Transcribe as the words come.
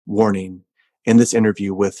Warning. In this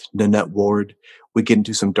interview with Nanette Ward, we get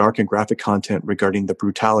into some dark and graphic content regarding the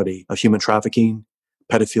brutality of human trafficking,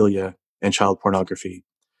 pedophilia, and child pornography.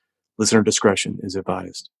 Listener discretion is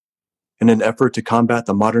advised. In an effort to combat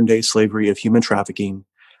the modern-day slavery of human trafficking,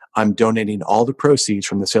 I'm donating all the proceeds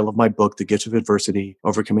from the sale of my book, The Gift of Adversity,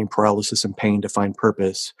 Overcoming Paralysis and Pain to Find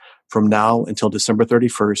Purpose, from now until December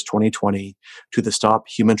 31st, 2020, to the Stop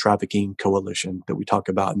Human Trafficking Coalition that we talk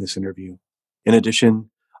about in this interview. In addition,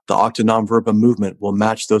 the Octa Non Verba movement will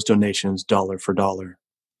match those donations dollar for dollar.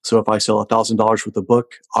 So if I sell $1,000 worth of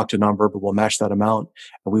book, Octa Non Verba will match that amount,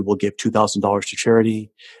 and we will give $2,000 to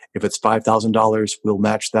charity. If it's $5,000, we'll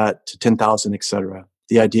match that to $10,000, etc.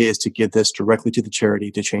 The idea is to give this directly to the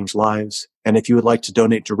charity to change lives. And if you would like to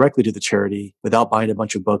donate directly to the charity without buying a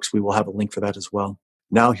bunch of books, we will have a link for that as well.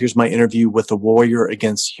 Now here's my interview with the warrior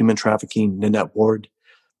against human trafficking, Nanette Ward.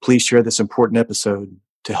 Please share this important episode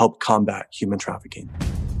to help combat human trafficking.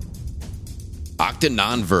 Octa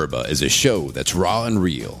Non Verba is a show that's raw and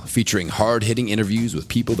real, featuring hard-hitting interviews with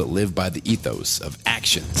people that live by the ethos of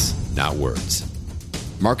actions, not words.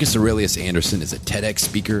 Marcus Aurelius Anderson is a TEDx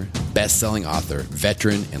speaker, best-selling author,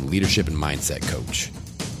 veteran, and leadership and mindset coach.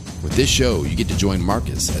 With this show, you get to join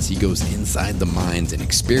Marcus as he goes inside the minds and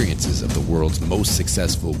experiences of the world's most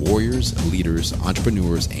successful warriors, leaders,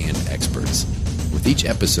 entrepreneurs, and experts. With each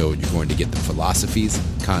episode, you're going to get the philosophies,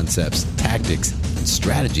 concepts, tactics, and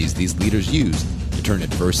strategies these leaders use to turn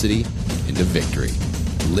adversity into victory.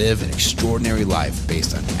 Live an extraordinary life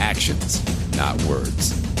based on actions, not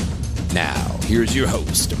words. Now, here's your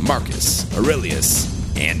host, Marcus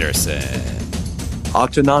Aurelius Anderson.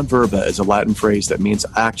 Octa Non Verba is a Latin phrase that means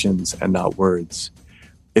actions and not words.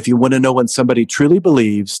 If you want to know when somebody truly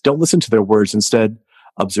believes, don't listen to their words. Instead,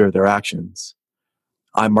 observe their actions.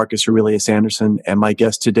 I'm Marcus Aurelius Anderson, and my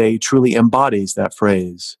guest today truly embodies that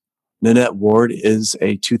phrase. Nanette Ward is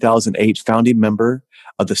a 2008 founding member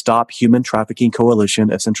of the Stop Human Trafficking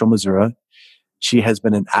Coalition of Central Missouri. She has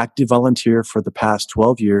been an active volunteer for the past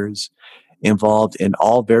 12 years, involved in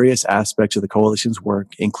all various aspects of the coalition's work,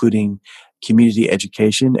 including community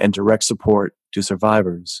education and direct support to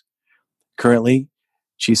survivors. Currently,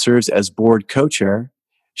 she serves as board co-chair.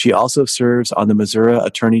 She also serves on the Missouri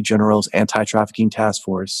Attorney General's Anti-Trafficking Task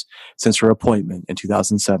Force since her appointment in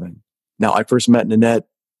 2007. Now, I first met Nanette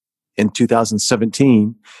in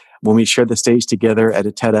 2017 when we shared the stage together at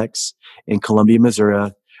a TEDx in Columbia,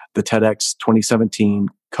 Missouri, the TEDx 2017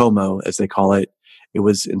 COMO, as they call it. It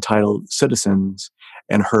was entitled Citizens,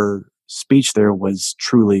 and her speech there was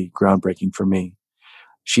truly groundbreaking for me.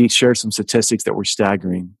 She shared some statistics that were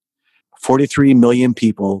staggering. 43 million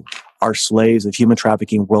people are slaves of human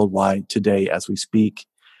trafficking worldwide today as we speak.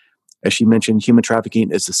 As she mentioned, human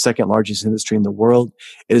trafficking is the second largest industry in the world.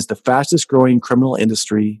 It is the fastest growing criminal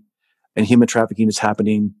industry, and human trafficking is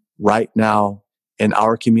happening right now in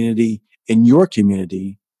our community, in your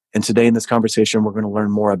community. And today in this conversation, we're going to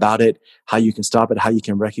learn more about it, how you can stop it, how you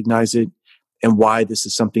can recognize it, and why this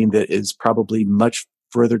is something that is probably much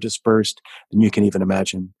further dispersed than you can even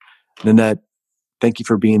imagine. Nanette, thank you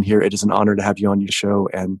for being here. It is an honor to have you on your show,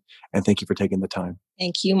 and thank you for taking the time.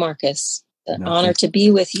 Thank you, Marcus. An honor to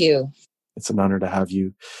be with you. It's an honor to have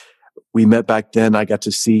you. We met back then. I got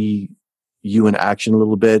to see you in action a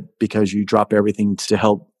little bit because you drop everything to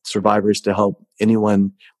help survivors, to help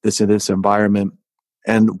anyone that's in this environment.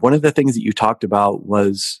 And one of the things that you talked about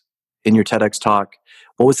was in your TEDx talk.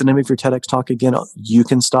 What was the name of your TEDx talk again? You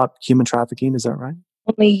Can Stop Human Trafficking. Is that right?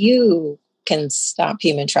 Only you can stop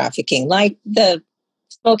human trafficking, like the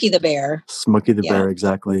Smokey the Bear. Smokey the Bear,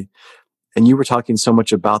 exactly. And you were talking so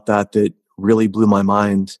much about that really blew my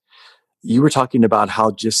mind. You were talking about how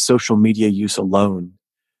just social media use alone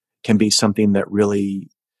can be something that really,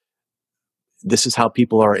 this is how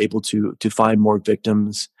people are able to find more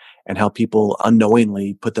victims, and how people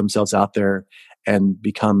unknowingly put themselves out there and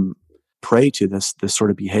become prey to this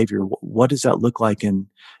sort of behavior. What does that look like, and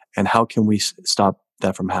how can we stop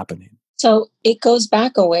that from happening? So it goes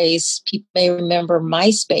back a ways. People may remember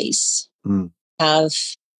MySpace, have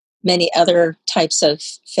many other types of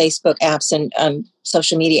Facebook apps and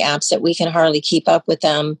social media apps that we can hardly keep up with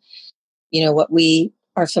them. You know, what we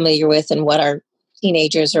are familiar with and what our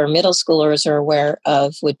teenagers or middle schoolers are aware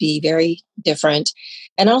of would be very different,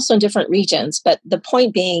 and also in different regions. But the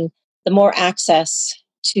point being, the more access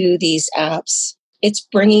to these apps, it's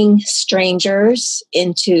bringing strangers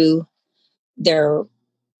into their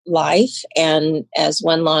life. And as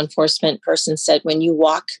one law enforcement person said, when you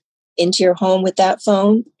walk into your home with that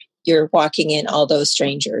phone, you're walking in all those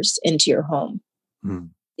strangers into your home.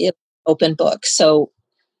 It's open book. So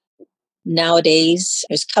nowadays,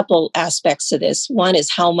 there's a couple aspects to this. One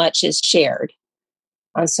is how much is shared.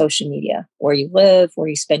 on social media, where you live, where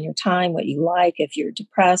you spend your time, what you like, if you're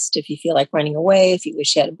depressed, if you feel like running away, if you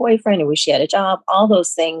wish you had a boyfriend or wish you had a job, all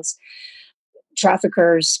those things.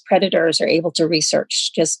 Traffickers, predators are able to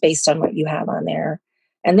research just based on what you have on there.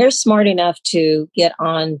 And they're smart enough to get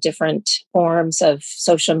on different forms of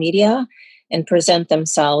social media and present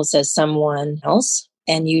themselves as someone else.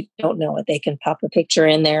 And you don't know it. They can pop a picture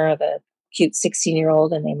in there of a cute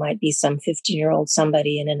 16-year-old and they might be some 15-year-old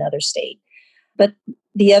somebody in another state. But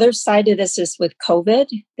the other side of this is with COVID,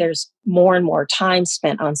 there's more and more time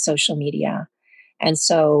spent on social media. And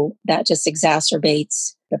so that just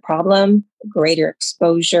exacerbates the problem, greater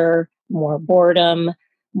exposure, more boredom,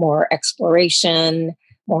 more exploration,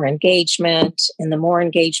 more engagement. And the more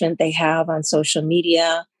engagement they have on social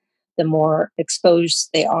media, the more exposed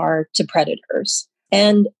they are to predators.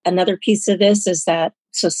 And another piece of this is that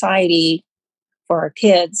society, for our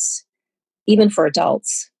kids, even for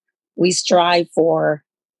adults, we strive for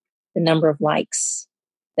the number of likes,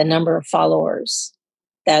 the number of followers.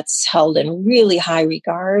 That's held in really high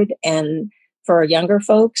regard. And for our younger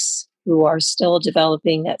folks who are still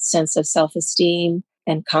developing that sense of self-esteem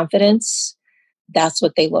and confidence, that's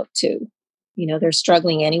what they look to. You know, they're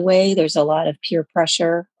struggling anyway. There's a lot of peer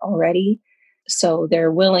pressure already. So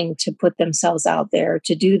they're willing to put themselves out there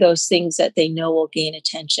to do those things that they know will gain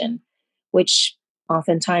attention, which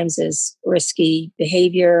oftentimes is risky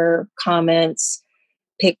behavior, comments,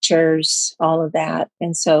 pictures, all of that.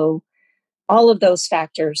 And so all of those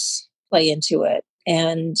factors play into it.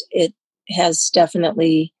 And it has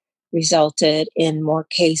definitely resulted in more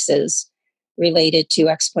cases related to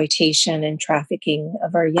exploitation and trafficking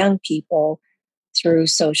of our young people through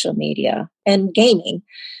social media and gaming,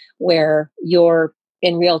 where you're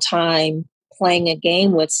in real time playing a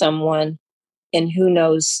game with someone in who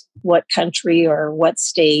knows what country or what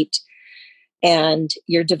state, and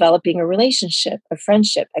you're developing a relationship, a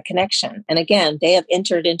friendship, a connection. And again, they have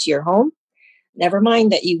entered into your home. Never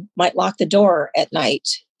mind that you might lock the door at night.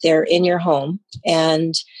 They're in your home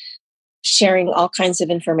and sharing all kinds of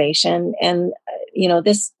information. And, you know,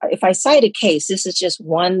 this, if I cite a case, this is just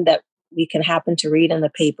one that we can happen to read in the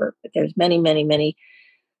paper, but there's many, many, many,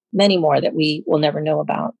 many more that we will never know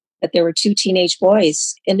about. But there were two teenage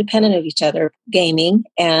boys, independent of each other, gaming,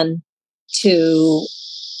 and to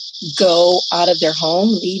go out of their home,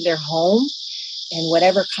 leave their home, and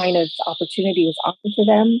whatever kind of opportunity was offered to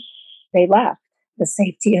them, they left the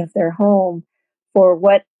safety of their home for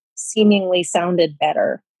what seemingly sounded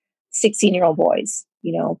better. 16-year-old boys,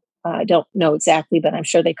 you know, I don't know exactly, but I'm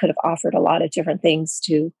sure they could have offered a lot of different things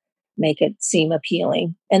to make it seem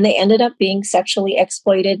appealing. And they ended up being sexually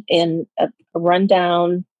exploited in a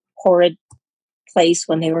rundown, horrid place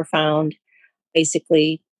when they were found,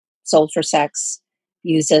 basically sold for sex,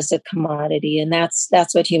 used as a commodity. And that's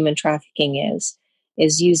what human trafficking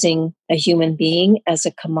is using a human being as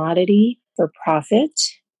a commodity for profit,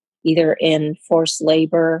 either in forced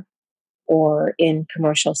labor or in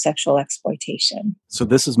commercial sexual exploitation. So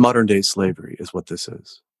this is modern day slavery is what this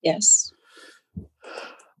is. Yes.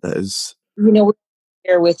 That is... You know, we're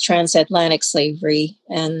here with transatlantic slavery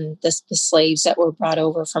and the slaves that were brought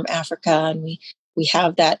over from Africa, and we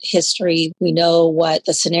have that history. We know what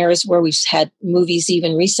the scenarios were. We've had movies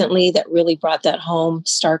even recently that really brought that home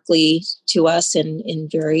starkly to us in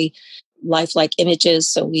very lifelike images.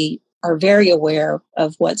 So we are very aware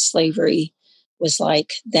of what slavery was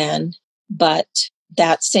like then. But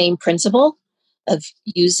that same principle of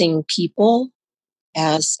using people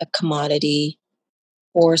as a commodity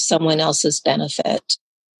for someone else's benefit,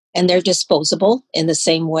 and they're disposable in the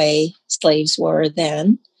same way slaves were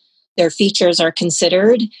then. Their features are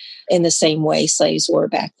considered in the same way slaves were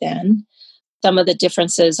back then. Some of the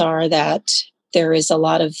differences are that there is a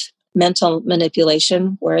lot of mental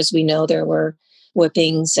manipulation, whereas we know there were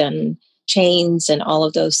whippings and chains and all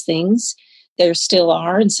of those things. There still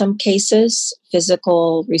are, in some cases,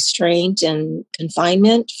 physical restraint and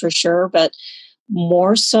confinement for sure, but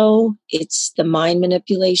more so it's the mind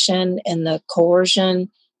manipulation and the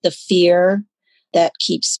coercion, the fear that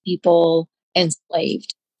keeps people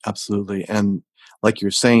enslaved. Absolutely. And like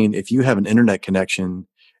you're saying, if you have an internet connection,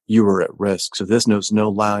 you are at risk. So this knows no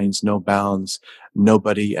lines, no bounds,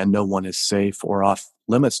 nobody and no one is safe or off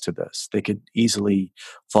limits to this. They could easily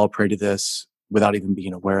fall prey to this without even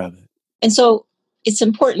being aware of it. And so it's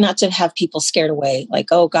important not to have people scared away. Like,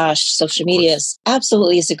 oh gosh, social media is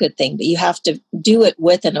a good thing, but you have to do it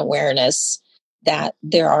with an awareness that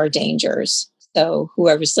there are dangers. So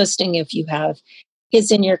whoever's listening, if you have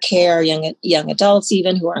kids in your care, young adults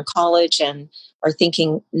even who are in college and are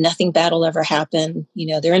thinking nothing bad will ever happen, you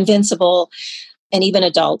know, they're invincible. and even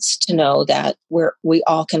adults to know that we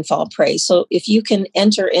all can fall prey. So if you can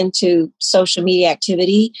enter into social media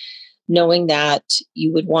activity knowing that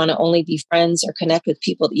you would want to only be friends or connect with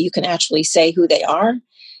people that you can actually say who they are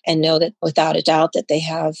and know that without a doubt that they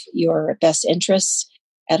have your best interests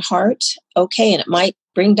at heart, okay. And it might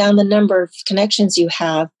bring down the number of connections you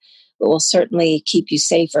have, but will certainly keep you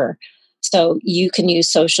safer. So you can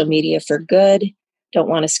use social media for good. Don't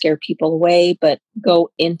want to scare people away, but go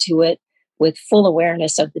into it with full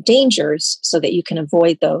awareness of the dangers so that you can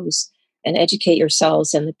avoid those and educate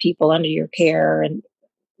yourselves and the people under your care and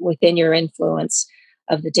within your influence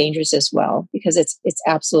of the dangers as well, because it's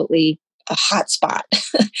absolutely a hot spot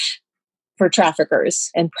for traffickers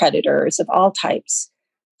and predators of all types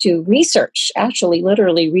to research, actually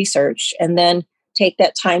literally research, and then take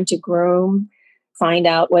that time to groom, find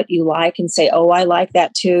out what you like and say, oh, I like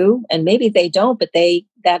that too. And maybe they don't, but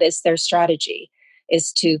that is their strategy,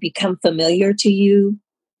 is to become familiar to you,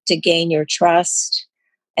 to gain your trust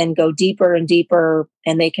and go deeper and deeper.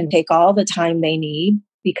 And they can take all the time they need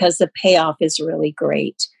because the payoff is really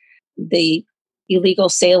great. The illegal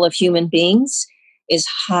sale of human beings is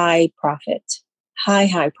high profit,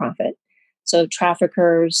 high profit. So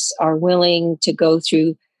traffickers are willing to go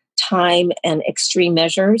through time and extreme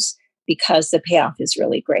measures because the payoff is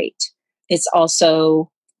really great. It's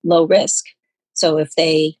also low risk. So if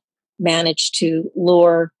they manage to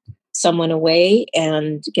lure someone away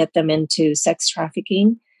and get them into sex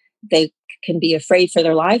trafficking, they can be afraid for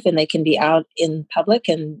their life and they can be out in public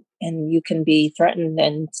and you can be threatened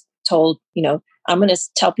and told, I'm going to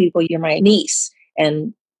tell people you're my niece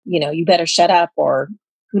and, you better shut up or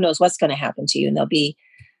who knows what's going to happen to you. And they'll be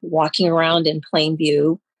walking around in plain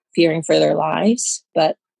view, fearing for their lives,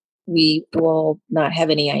 but we will not have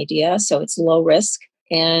any idea. So it's low risk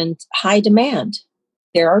and high demand.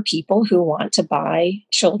 There are people who want to buy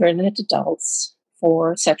children and adults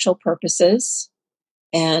for sexual purposes.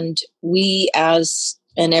 And we, as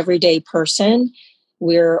an everyday person,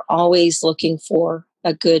 we're always looking for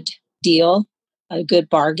a good deal, a good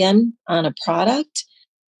bargain on a product.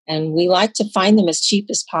 And we like to find them as cheap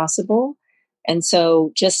as possible. And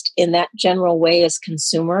so just in that general way as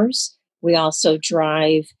consumers, we also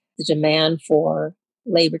drive the demand for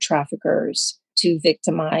labor traffickers to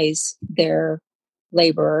victimize their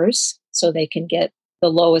laborers so they can get the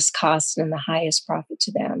lowest cost and the highest profit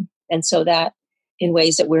to them. And so that, in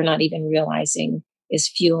ways that we're not even realizing, is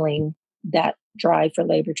fueling that drive for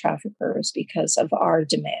labor traffickers because of our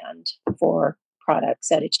demand for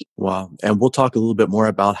products at a cheap. Wow. And we'll talk a little bit more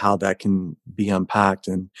about how that can be unpacked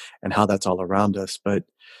and how that's all around us. But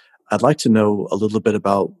I'd like to know a little bit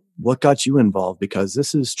about what got you involved, because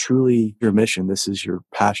this is truly your mission. This is your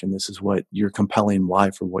passion. This is what your compelling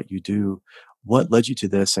why for what you do. What led you to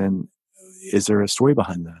this? And is there a story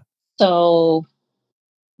behind that? So,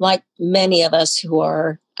 like many of us who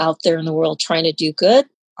are out there in the world trying to do good,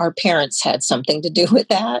 our parents had something to do with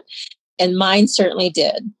that. And mine certainly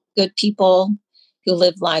did. Good people who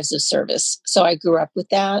live lives of service. So I grew up with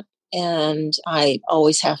that. And I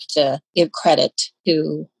always have to give credit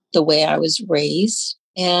to the way I was raised.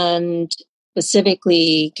 And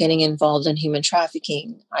specifically getting involved in human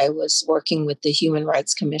trafficking, I was working with the Human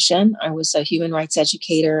Rights Commission. I was a human rights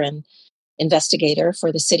educator and investigator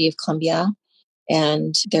for the city of Columbia.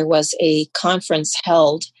 And there was a conference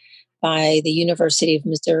held by the University of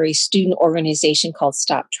Missouri student organization called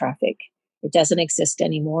Stop Traffic. It doesn't exist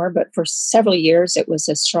anymore, but for several years, it was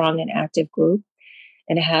a strong and active group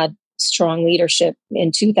and it had strong leadership.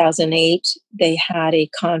 In 2008, they had a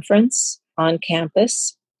conference on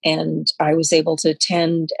campus and I was able to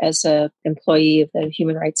attend as an employee of the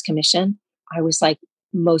Human Rights Commission. I was like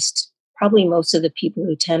probably most of the people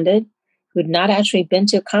who attended who had not actually been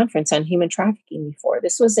to a conference on human trafficking before.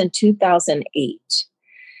 This was in 2008.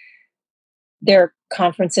 There are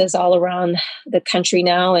conferences all around the country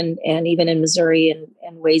now and even in Missouri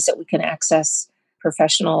and ways that we can access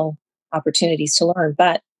professional opportunities to learn,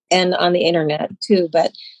 and on the internet too.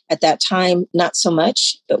 But at that time, not so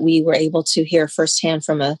much, but we were able to hear firsthand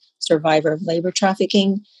from a survivor of labor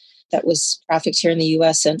trafficking that was trafficked here in the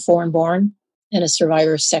U.S. and foreign-born, and a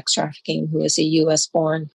survivor of sex trafficking who was a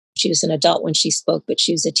U.S.-born. She was an adult when she spoke, but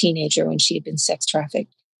she was a teenager when she had been sex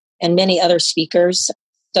trafficked, and many other speakers.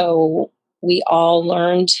 So we all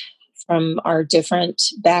learned from our different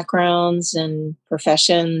backgrounds and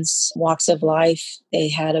professions, walks of life. They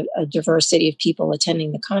had a diversity of people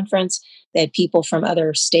attending the conference. They had people from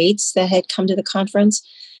other states that had come to the conference.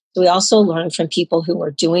 We also learned from people who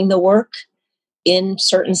were doing the work in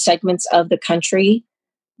certain segments of the country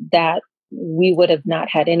that we would have not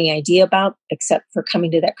had any idea about except for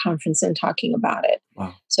coming to that conference and talking about it.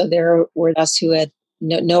 Wow. So there were us who had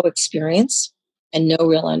no experience and no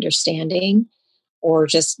real understanding, or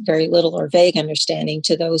just very little or vague understanding,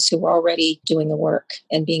 to those who were already doing the work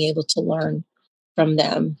and being able to learn from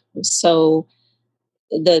them. So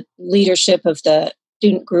the leadership of the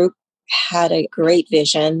student group had a great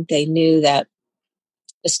vision. They knew that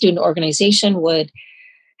the student organization would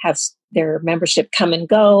have their membership come and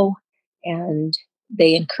go, and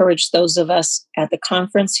they encouraged those of us at the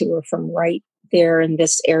conference who were from right there in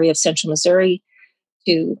this area of Central Missouri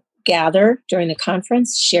to gather during the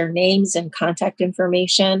conference, share names and contact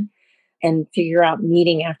information, and figure out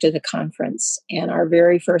meeting after the conference. And our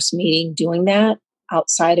very first meeting doing that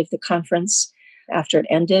outside of the conference after it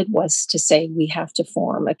ended was to say we have to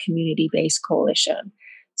form a community-based coalition.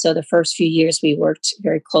 So the first few years we worked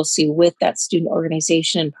very closely with that student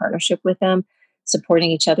organization in partnership with them,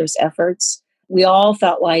 supporting each other's efforts. We all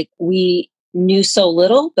felt like we knew so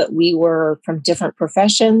little, but we were from different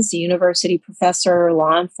professions, the university professor,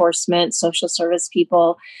 law enforcement, social service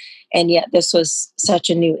people, and yet this was such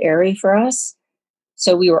a new area for us.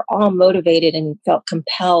 So we were all motivated and felt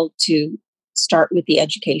compelled to start with the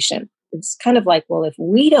education. It's kind of like, well, if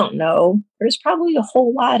we don't know, there's probably a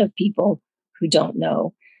whole lot of people who don't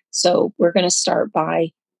know. So we're going to start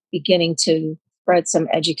by beginning to spread some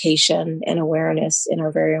education and awareness in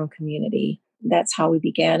our very own community. That's how we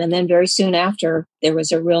began. And then very soon after, there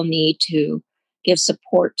was a real need to give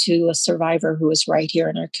support to a survivor who was right here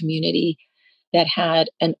in our community that had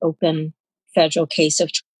an open federal case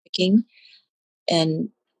of trafficking. And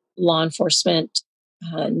law enforcement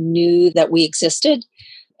knew that we existed.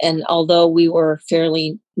 And although we were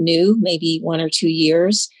fairly new, maybe 1 or 2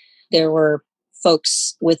 years, there were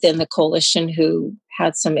folks within the coalition who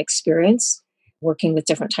had some experience working with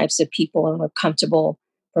different types of people and were comfortable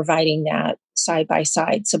providing that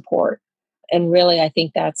side-by-side support. And really, I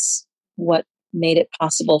think that's what made it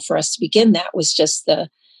possible for us to begin. That was just the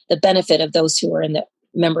benefit of those who were in the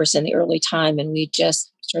members in the early time. And we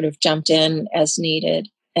just sort of jumped in as needed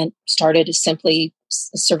and started as simply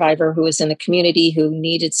a survivor who was in the community who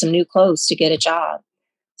needed some new clothes to get a job.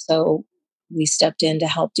 So we stepped in to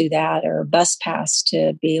help do that, or a bus pass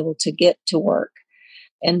to be able to get to work.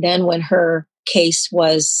 And then when her case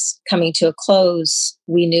was coming to a close,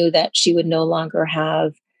 we knew that she would no longer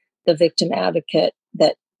have the victim advocate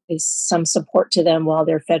that is some support to them while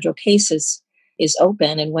their federal case is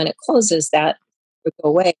open. And when it closes, that would go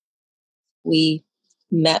away. We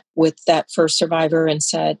met with that first survivor and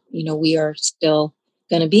said, we are still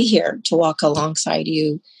going to be here to walk alongside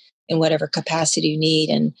you in whatever capacity you need.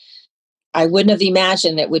 And I wouldn't have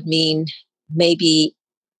imagined it would mean maybe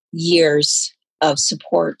years of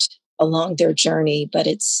support along their journey, but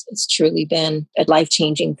it's truly been a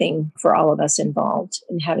life-changing thing for all of us involved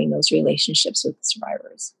in having those relationships with the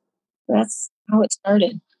survivors. That's how it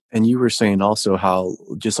started. And you were saying also how,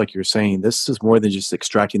 just like you're saying, this is more than just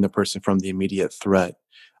extracting the person from the immediate threat.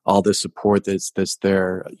 All the support that's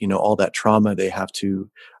there, all that trauma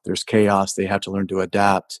there's chaos, they have to learn to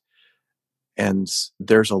adapt. And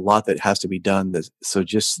there's a lot that has to be done. So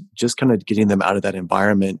just kind of getting them out of that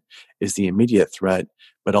environment is the immediate threat.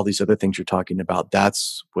 But all these other things you're talking about,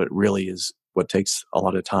 that's what really is what takes a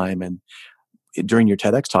lot of time. And during your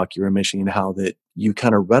TEDx talk, you were mentioning how that you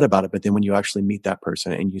kind of read about it, but then when you actually meet that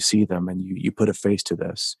person and you see them and you put a face to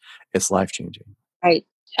this, it's life-changing. Right.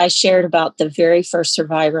 I shared about the very first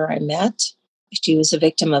survivor I met. She was a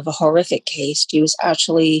victim of a horrific case. She was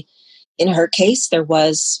actually, in her case, there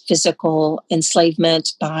was physical enslavement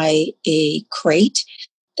by a crate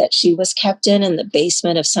that she was kept in the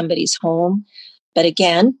basement of somebody's home. But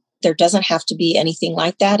again, there doesn't have to be anything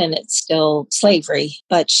like that, and it's still slavery.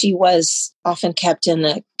 But she was often kept in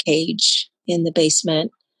a cage in the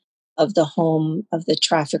basement of the home of the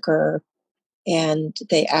trafficker, and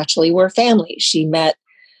they actually were family. She met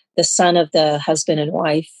the son of the husband and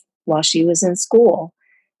wife while she was in school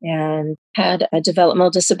and had a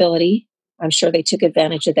developmental disability. I'm sure they took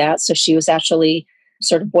advantage of that. So she was actually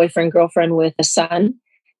sort of boyfriend, girlfriend with a son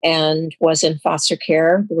and was in foster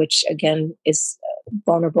care, which again is a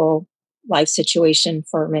vulnerable life situation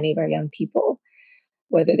for many of our young people,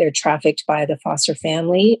 whether they're trafficked by the foster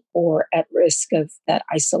family or at risk of that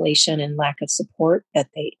isolation and lack of support, that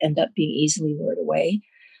they end up being easily lured away.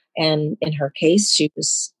 And in her case, she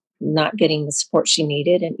was not getting the support she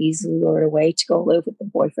needed and easily lured away to go live with the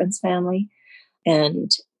boyfriend's family.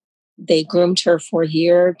 And they groomed her for a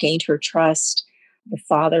year, gained her trust. The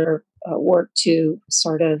father worked to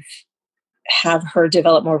sort of have her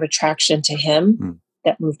develop more of attraction to him.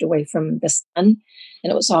 That moved away from the son. And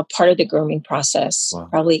it was all part of the grooming process,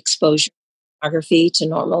 Probably exposure pornography to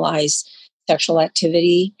normalize sexual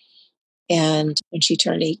activity. And when she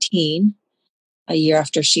turned 18, a year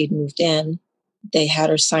after she'd moved in, they had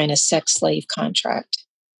her sign a sex slave contract,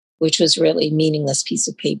 which was really a meaningless piece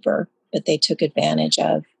of paper. But they took advantage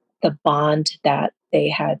of the bond that they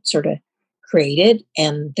had sort of created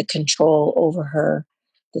and the control over her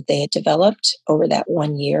that they had developed over that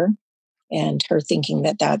 1 year, and her thinking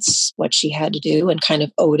that that's what she had to do and kind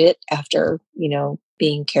of owed it after,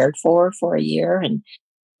 being cared for a year. And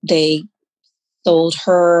they sold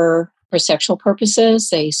her for sexual purposes.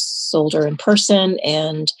 They sold her in person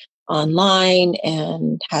and online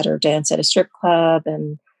and had her dance at a strip club.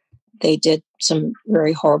 And they did some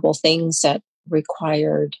very horrible things that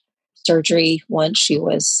required surgery once she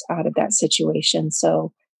was out of that situation.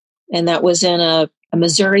 So, and that was in a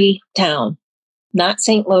Missouri town, not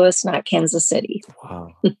St. Louis, not Kansas City.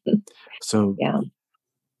 Wow. So, yeah.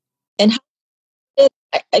 And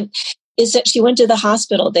is that she went to the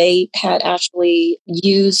hospital. They had actually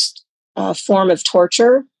used a form of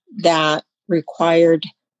torture that required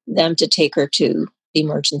them to take her to the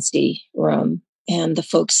emergency room. And the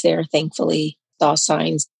folks there, thankfully, saw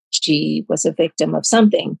signs she was a victim of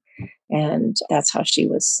something. And that's how she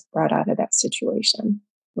was brought out of that situation,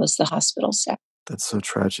 was the hospital staff. That's so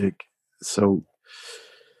tragic. So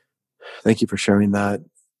thank you for sharing that.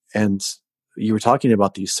 And you were talking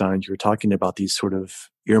about these signs, you were talking about these sort of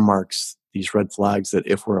earmarks, these red flags that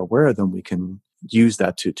if we're aware of them, we can use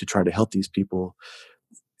that to try to help these people.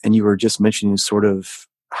 And you were just mentioning sort of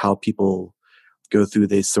how people go through,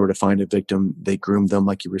 they sort of find a victim, they groom them,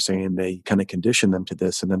 like you were saying, they kind of condition them to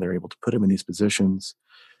this, and then they're able to put them in these positions.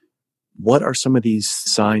 What are some of these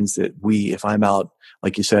signs that if I'm out,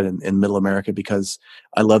 like you said, in middle America, because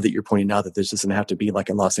I love that you're pointing out that this doesn't have to be like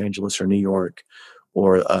in Los Angeles or New York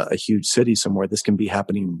or a huge city somewhere. This can be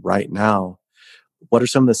happening right now. What are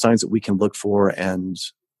some of the signs that we can look for, and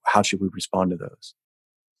how should we respond to those?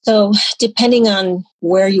 So depending on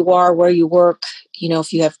where you are, where you work,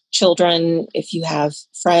 if you have children, if you have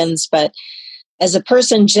friends, but as a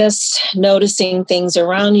person just noticing things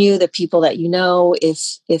around you, the people that you know,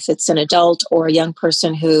 if it's an adult or a young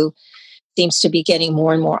person who seems to be getting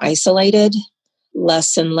more and more isolated,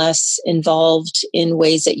 less and less involved in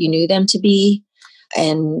ways that you knew them to be,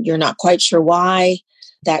 and you're not quite sure why,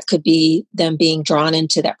 that could be them being drawn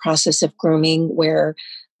into that process of grooming where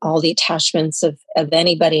all the attachments of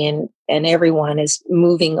anybody and everyone is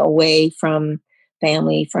moving away from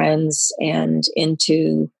family, friends, and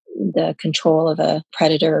into the control of a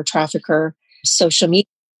predator or trafficker. Social media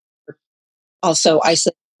also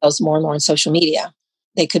isolates themselves more and more on social media.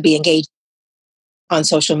 They could be engaged on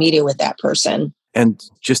social media with that person. And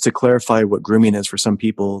just to clarify what grooming is for some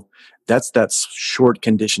people, that's that short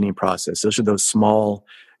conditioning process. Those are those small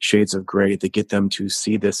shades of gray that get them to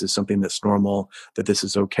see this as something that's normal, that this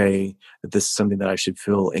is okay, that this is something that I should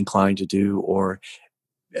feel inclined to do, or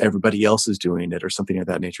everybody else is doing it, or something of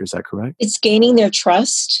that nature. Is that correct? It's gaining their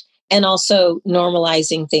trust and also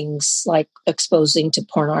normalizing things like exposing to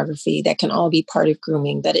pornography. That can all be part of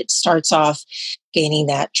grooming, but it starts off gaining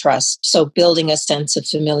that trust. So building a sense of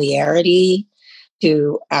familiarity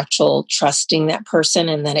to actual trusting that person,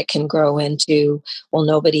 and then it can grow into, well,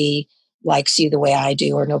 nobody likes you the way I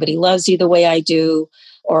do, or nobody loves you the way I do,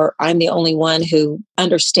 or I'm the only one who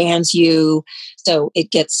understands you. So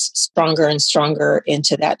it gets stronger and stronger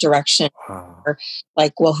into that direction. Wow. Or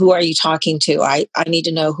like, well, who are you talking to? I need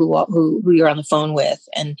to know who you're on the phone with,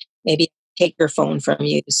 and maybe take your phone from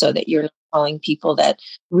you so that you're not calling people that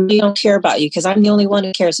really don't care about you, because I'm the only one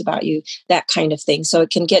who cares about you, that kind of thing. So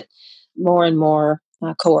it can get more and more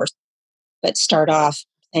coercive, but start off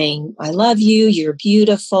saying, I love you, you're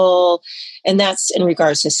beautiful. And that's in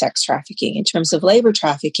regards to sex trafficking. In terms of labor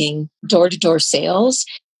trafficking, door-to-door sales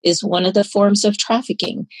is one of the forms of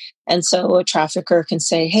trafficking. And so a trafficker can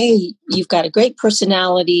say, hey, you've got a great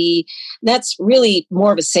personality. That's really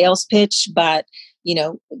more of a sales pitch, but,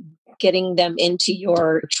 getting them into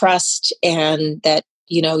your trust, and that,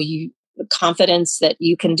 confidence that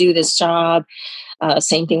you can do this job.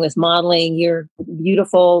 Same thing with modeling. You're a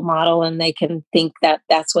beautiful model, and they can think that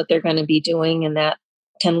that's what they're going to be doing, and that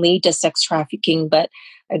can lead to sex trafficking. But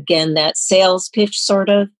again, that sales pitch sort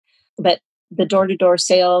of, but the door-to-door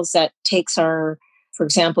sales that takes our, for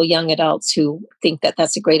example, young adults who think that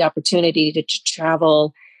that's a great opportunity to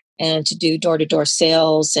travel and to do door-to-door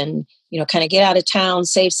sales and, kind of get out of town,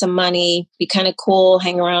 save some money, be kind of cool,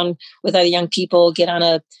 hang around with other young people, get on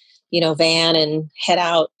a van and head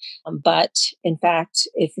out. But in fact,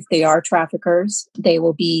 if they are traffickers, they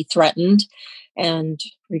will be threatened and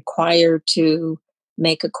required to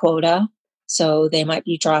make a quota. So they might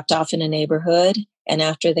be dropped off in a neighborhood, and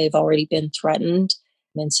after they've already been threatened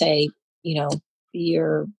and say,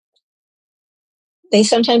 they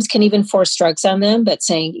sometimes can even force drugs on them, but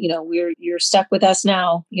saying, you're stuck with us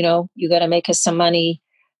now, you got to make us some money,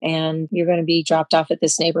 and you're going to be dropped off at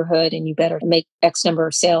this neighborhood, and you better make X number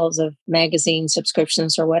of sales of magazine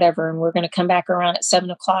subscriptions or whatever. And we're going to come back around at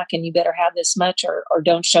 7:00, and you better have this much or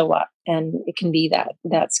don't show up. And it can be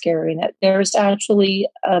that scary. And that there's actually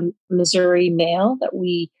a Missouri male that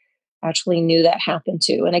we actually knew that happened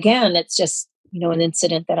to. And again, it's just, an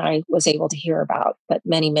incident that I was able to hear about, but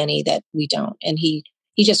many, many that we don't. And he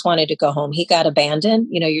just wanted to go home. He got abandoned.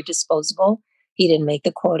 You're disposable. He didn't make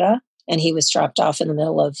the quota, and he was dropped off in the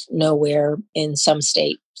middle of nowhere in some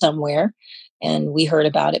state somewhere. And we heard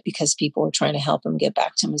about it because people were trying to help him get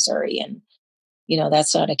back to Missouri. And,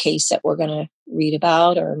 that's not a case that we're going to read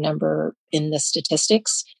about or number in the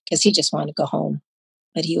statistics, because he just wanted to go home.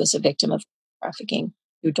 But he was a victim of trafficking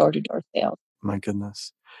through door-to-door sales. My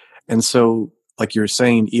goodness. And so, like you're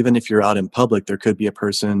saying, even if you're out in public, there could be a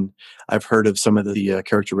person. I've heard of some of the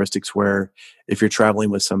characteristics where if you're traveling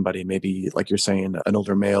with somebody, maybe like you're saying, an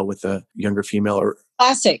older male with a younger female, or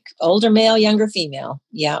classic older male, younger female.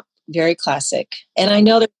 Yeah, very classic. And I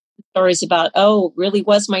know there are stories about, really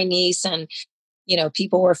was my niece, and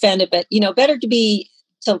people were offended. But better to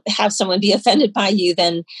have someone be offended by you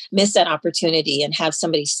than miss that opportunity and have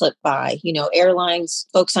somebody slip by. Airlines,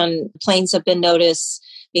 folks on planes have been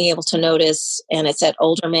being able to notice, and it's that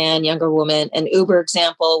older man, younger woman. An Uber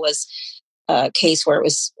example was a case where it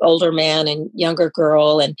was older man and younger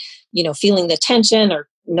girl, and, feeling the tension or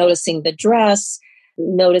noticing the dress,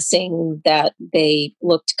 noticing that they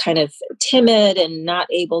looked kind of timid and not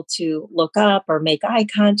able to look up or make eye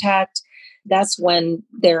contact. That's when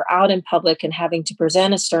they're out in public and having to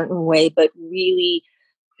present a certain way, but really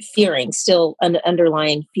fearing, still an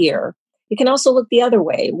underlying fear. You can also look the other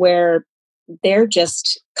way, where they're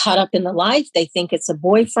just caught up in the life. They think it's a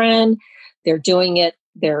boyfriend. They're doing it.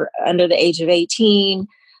 They're under the age of 18,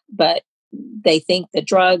 but they think the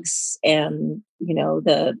drugs and,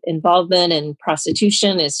 the involvement in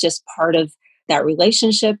prostitution is just part of that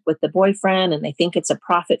relationship with the boyfriend. And they think it's a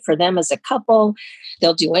profit for them as a couple.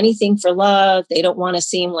 They'll do anything for love. They don't want to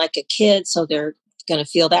seem like a kid. So they're going to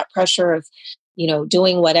feel that pressure of,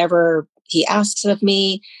 doing whatever he asks of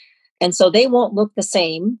me. And so they won't look the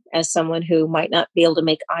same as someone who might not be able to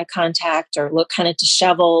make eye contact or look kind of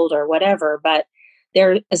disheveled or whatever, but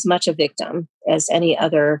they're as much a victim as any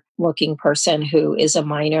other looking person who is a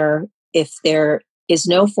minor. If there is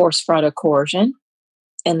no force, fraud, or coercion,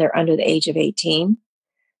 and they're under the age of 18,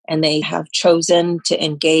 and they have chosen to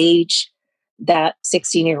engage, that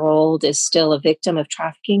 16-year-old is still a victim of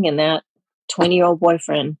trafficking, and that 20-year-old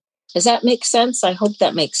boyfriend. Does that make sense? I hope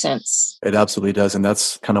that makes sense. It absolutely does. And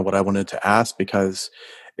that's kind of what I wanted to ask, because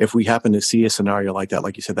if we happen to see a scenario like that,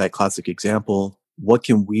 like you said, that classic example, what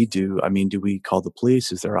can we do? I mean, do we call the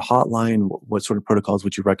police? Is there a hotline? What sort of protocols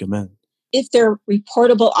would you recommend? If there are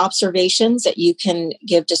reportable observations that you can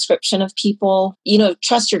give description of people,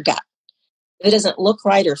 trust your gut. If it doesn't look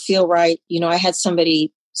right or feel right, I had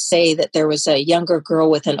somebody say that there was a younger girl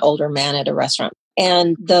with an older man at a restaurant,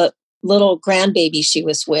 and the little grandbaby she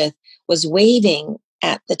was with was waving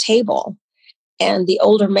at the table. And the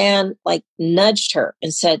older man nudged her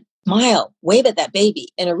and said, "Smile, wave at that baby,"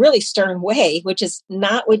 in a really stern way, which is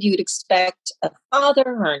not what you would expect a father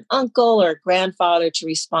or an uncle or a grandfather to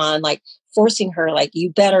respond, like forcing her, like, you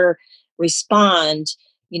better respond,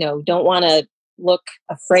 don't want to look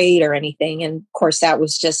afraid or anything. And of course, that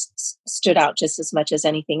was just stood out just as much as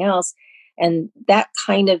anything else. And that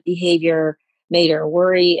kind of behavior made her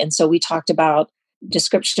worry. And so we talked about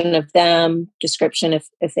description of them, description if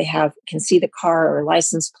they can see the car or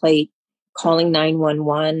license plate, calling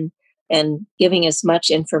 911, and giving as much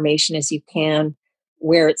information as you can,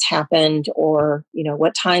 where it's happened, or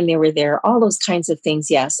what time they were there, all those kinds of things.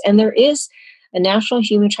 Yes. And there is a national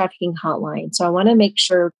human trafficking hotline. So I want to make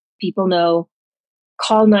sure people know,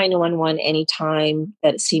 call 911 anytime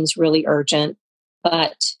that it seems really urgent.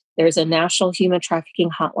 But there's a national human trafficking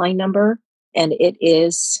hotline number, and it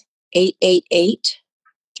is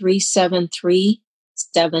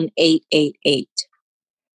 888-373-7888.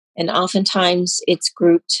 And oftentimes it's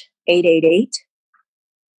grouped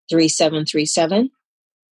 888-3737,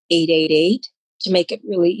 888, to make it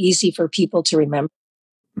really easy for people to remember.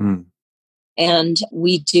 Mm. And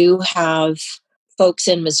we do have folks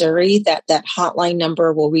in Missouri that hotline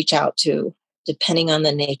number will reach out to, depending on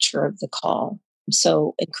the nature of the call.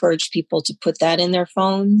 So encourage people to put that in their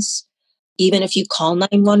phones. Even if you call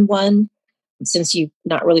 911, since you're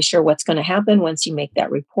not really sure what's going to happen once you make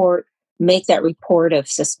that report, make that report of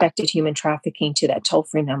suspected human trafficking to that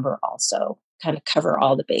toll-free number also, kind of cover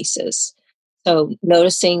all the bases. So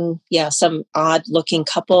noticing, some odd looking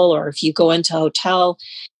couple, or if you go into a hotel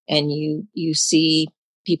and you see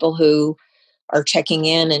people who are checking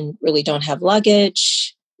in and really don't have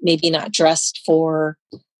luggage, maybe not dressed for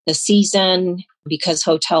the season, because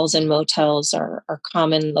hotels and motels are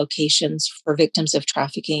common locations for victims of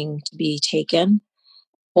trafficking to be taken.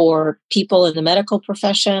 For people in the medical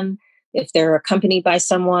profession, if they're accompanied by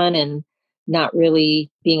someone and not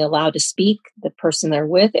really being allowed to speak, the person they're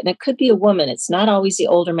with, and it could be a woman. It's not always the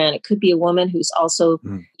older man. It could be a woman who's also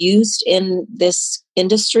used in this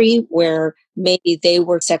industry where maybe they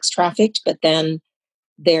were sex trafficked, but then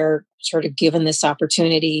they're sort of given this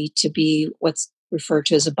opportunity to be what's referred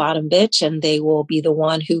to as a bottom bitch, and they will be the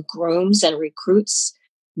one who grooms and recruits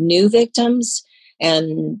new victims,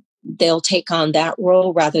 and they'll take on that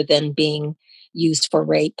role rather than being used for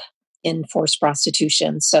rape in forced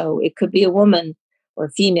prostitution. So it could be a woman or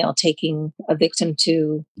a female taking a victim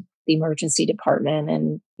to the emergency department,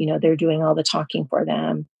 and they're doing all the talking for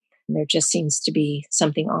them, and there just seems to be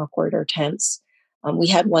something awkward or tense. We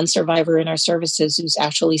had one survivor in our services who's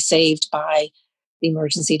actually saved by the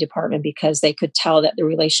emergency department because they could tell that the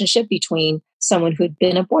relationship between someone who'd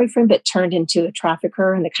been a boyfriend but turned into a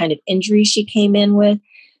trafficker and the kind of injury she came in with,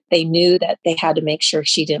 they knew that they had to make sure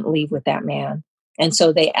she didn't leave with that man. And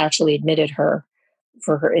so they actually admitted her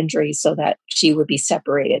for her injuries so that she would be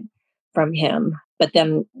separated from him. But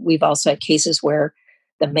then we've also had cases where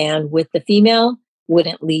the man with the female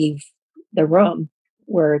wouldn't leave the room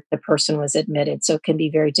where the person was admitted. So it can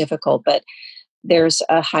be very difficult. But there's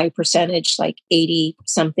a high percentage, like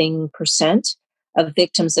 80-something% of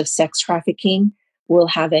victims of sex trafficking will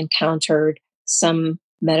have encountered some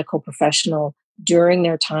medical professional during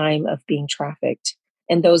their time of being trafficked.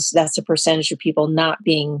 And that's a percentage of people not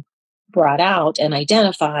being brought out and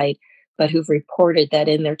identified, but who've reported that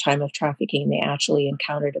in their time of trafficking, they actually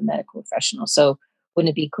encountered a medical professional. So wouldn't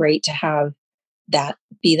it be great to have that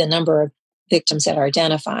be the number of victims that are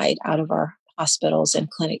identified out of our hospitals and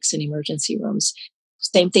clinics and emergency rooms?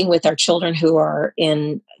 Same thing with our children who are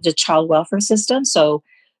in the child welfare system. So,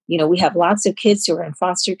 we have lots of kids who are in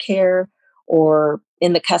foster care or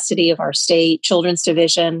in the custody of our state children's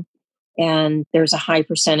division. And there's a high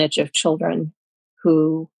percentage of children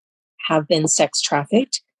who have been sex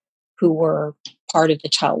trafficked who were part of the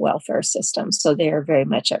child welfare system. So they are very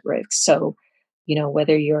much at risk. So,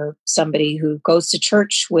 whether you're somebody who goes to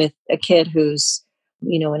church with a kid who's,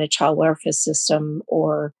 in a child welfare system,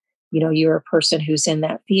 or, you're a person who's in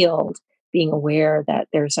that field, being aware that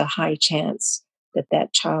there's a high chance that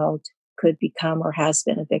that child could become or has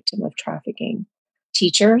been a victim of trafficking.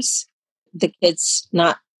 Teachers, the kids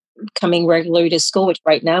not coming regularly to school, which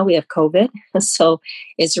right now we have COVID. So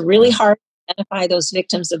it's really hard to identify those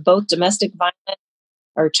victims of both domestic violence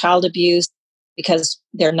or child abuse because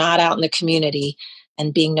they're not out in the community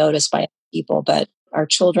and being noticed by people. But our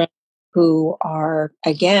children who are,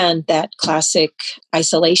 again, that classic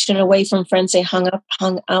isolation away from friends they hung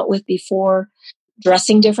out with before,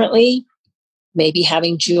 dressing differently, maybe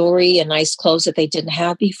having jewelry and nice clothes that they didn't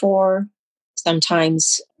have before.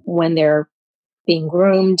 Sometimes when they're being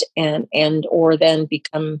groomed and or then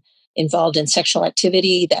become involved in sexual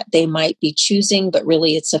activity that they might be choosing, but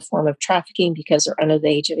really it's a form of trafficking because they're under the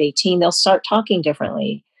age of 18, they'll start talking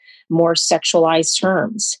differently, more sexualized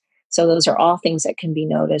terms. So those are all things that can be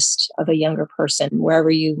noticed of a younger person wherever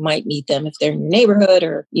you might meet them. If they're in your neighborhood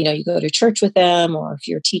or, you go to church with them, or if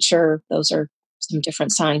you're a teacher, those are some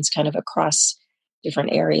different signs kind of across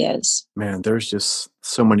different areas. Man, there's just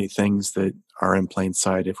so many things that are in plain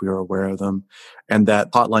sight if we are aware of them. And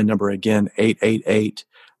that hotline number again,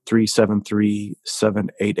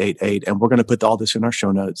 888-373-7888. And we're going to put all this in our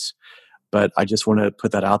show notes. But I just want to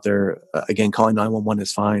put that out there. Again, calling 911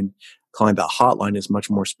 is fine. Calling that hotline is much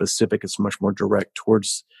more specific. It's much more direct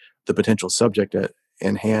towards the potential subject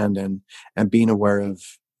in hand, and being aware of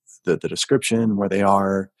the description, where they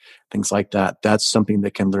are, things like that. That's something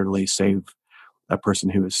that can literally save a person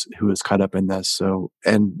who is caught up in this. So,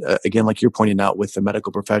 and again, like you're pointing out with the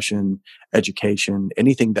medical profession, education,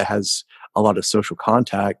 anything that has a lot of social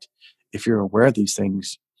contact, if you're aware of these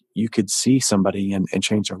things, you could see somebody and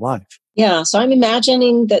change their life. Yeah. So I'm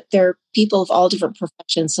imagining that there are people of all different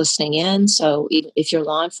professions listening in. So if you're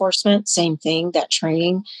law enforcement, same thing, that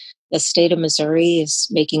training. The state of Missouri is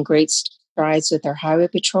making great strides with their highway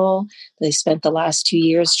patrol. They spent the last 2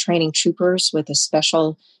 years training troopers with a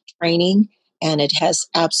special training, and it has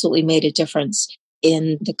absolutely made a difference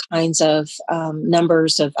in the kinds of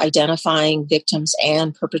numbers of identifying victims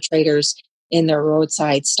and perpetrators in their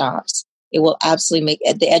roadside stops. It will absolutely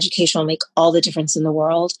the education will make all the difference in the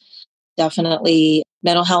world. Definitely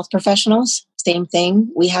mental health professionals, same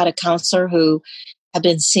thing. We had a counselor who had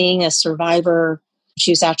been seeing a survivor.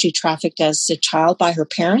 She was actually trafficked as a child by her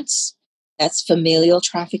parents. That's familial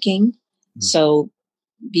trafficking. Mm-hmm. So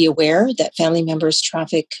be aware that family members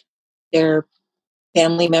traffic their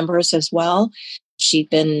family members as well. She'd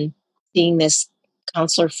been seeing this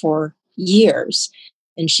counselor for years,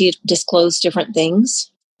 and she had disclosed different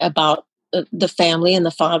things about the family and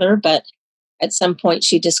the father, but at some point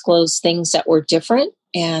she disclosed things that were different,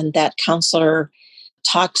 and that counselor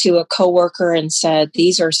talked to a coworker and said,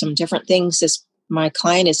 these are some different things this my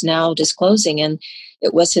client is now disclosing. And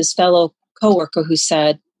it was his fellow coworker who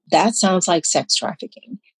said, that sounds like sex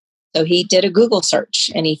trafficking. So he did a Google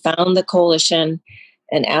search and he found the coalition,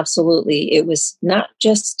 and absolutely it was not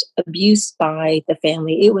just abuse by the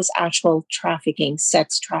family, it was actual trafficking,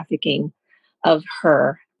 sex trafficking of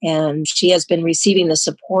her. And she has been receiving the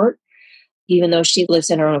support, even though she lives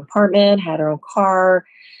in her own apartment, had her own car,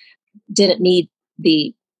 didn't need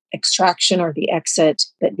the extraction or the exit,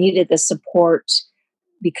 but needed the support,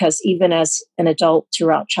 because even as an adult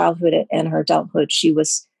throughout childhood and her adulthood, she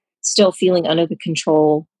was still feeling under the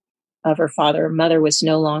control of her father. Mother was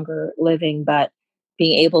no longer living, but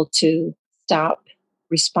being able to stop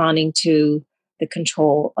responding to the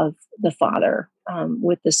control of the father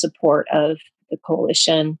with the support of the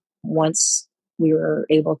coalition. Once we were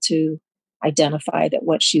able to identify that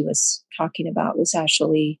what she was talking about was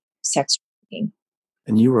actually sex trafficking.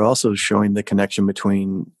 And you were also showing the connection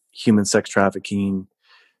between human sex trafficking,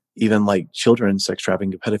 even like children's sex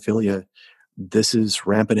trafficking, pedophilia. This is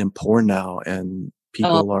rampant in porn now, and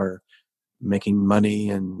people are making money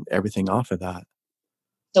and everything off of that.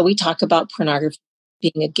 So we talk about pornography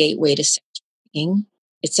being a gateway to sex trafficking.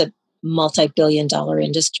 It's a multi-billion-dollar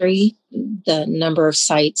industry. The number of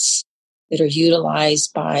sites that are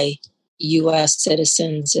utilized by U.S.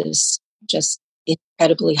 citizens is just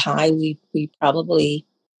incredibly high. We probably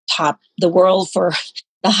top the world for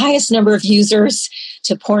the highest number of users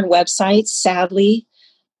to porn websites, sadly.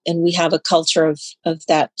 And we have a culture of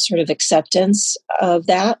that sort of acceptance of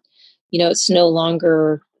that. You know, it's no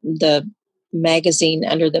longer the magazine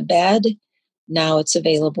under the bed. Now it's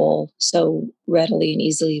available so readily and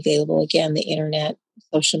easily available. Again, the internet,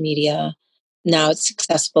 social media. Now it's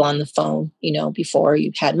accessible on the phone. You know, before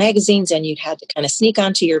you had magazines and you'd had to kind of sneak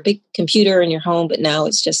onto your big computer in your home, but now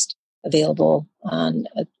it's just available on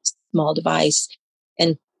a small device.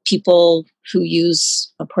 And people who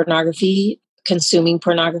use pornography, consuming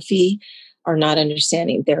pornography, are not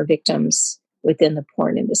understanding they're victims within the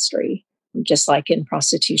porn industry. Just like in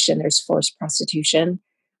prostitution, there's forced prostitution,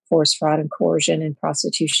 forced fraud and coercion in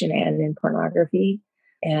prostitution and in pornography.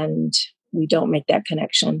 And we don't make that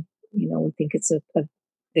connection. You know, we think it's a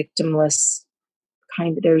victimless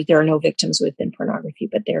kind of, there are no victims within pornography,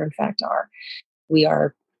 but there in fact are. We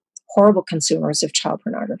are horrible consumers of child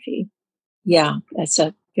pornography. Yeah, that's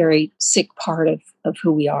a very sick part of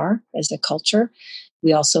who we are as a culture.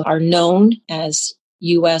 We also are known as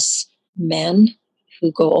U.S. men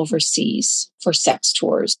who go overseas for sex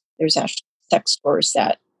tours. There's actually sex tours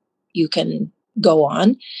that you can go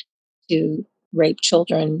on to rape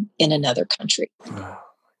children in another country.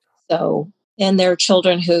 So, and there are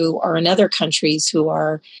children who are in other countries who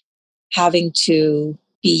are having to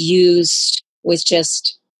be used with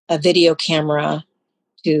just a video camera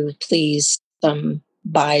to please some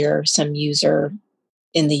buyer, some user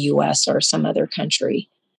in the US or some other country.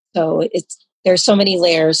 So there's so many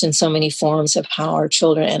layers and so many forms of how our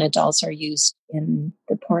children and adults are used in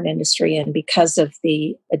the porn industry. And because of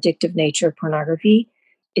the addictive nature of pornography,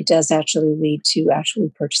 it does actually lead to actually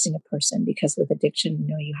purchasing a person, because with addiction, you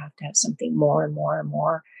know, you have to have something more and more and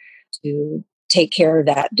more to take care of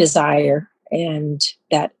that desire. And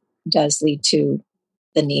that does lead to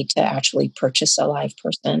the need to actually purchase a live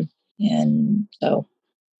person. And so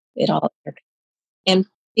it all and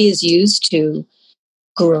is used to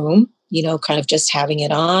groom, you know, kind of just having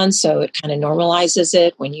it on. So it kind of normalizes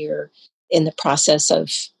it when you're in the process of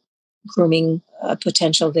grooming a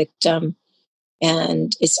potential victim.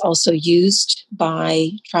 And it's also used by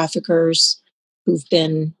traffickers who've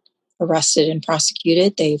been arrested and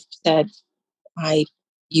prosecuted. They've said, I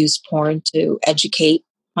use porn to educate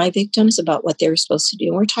my victims about what they're supposed to do.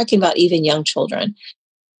 And we're talking about even young children.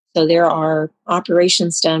 So there are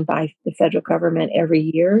operations done by the federal government every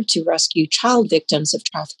year to rescue child victims of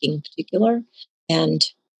trafficking in particular. And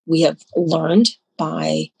we have learned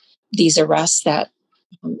by these arrests that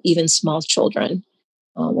even small children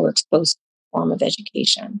were exposed to a form of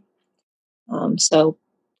education. So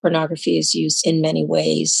pornography is used in many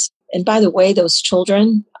ways. And by the way, those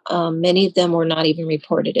children Many of them were not even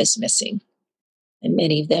reported as missing. And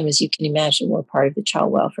many of them, as you can imagine, were part of the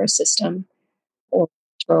child welfare system or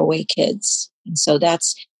throwaway kids. And so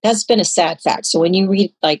that's been a sad fact. So when you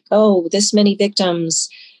read like, oh, this many victims,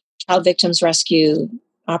 child victims rescue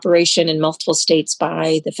operation in multiple states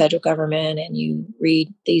by the federal government, and you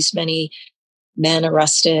read these many men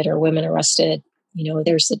arrested or women arrested,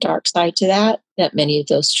 there's the dark side to that many of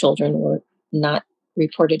those children were not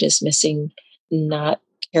reported as missing, not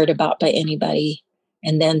cared about by anybody.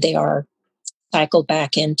 And then they are cycled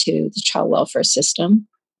back into the child welfare system,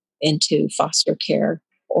 into foster care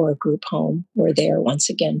or a group home where they are once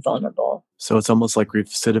again vulnerable. So it's almost like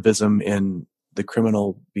recidivism in the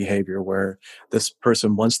criminal behavior where this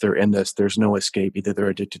person, once they're in this, there's no escape. Either they're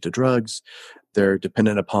addicted to drugs, they're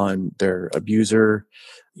dependent upon their abuser,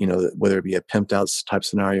 whether it be a pimped out type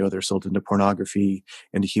scenario, they're sold into pornography,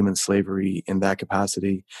 into human slavery in that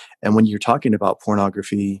capacity. And when you're talking about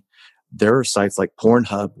pornography, there are sites like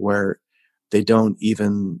Pornhub where they don't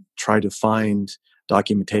even try to find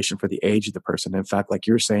documentation for the age of the person. In fact, like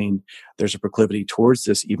you're saying, there's a proclivity towards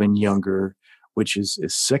this even younger, which is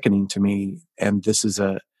sickening to me. And this is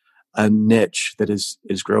a niche that is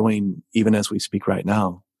growing even as we speak right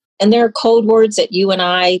now. And there are code words that you and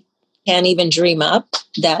I can't even dream up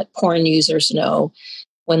that porn users know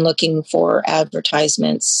when looking for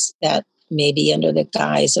advertisements that may be under the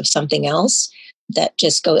guise of something else that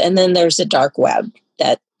just go. And then there's the dark web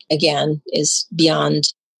that, again, is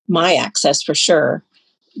beyond my access for sure,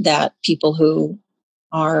 that people who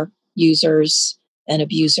are users and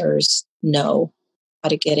abusers know how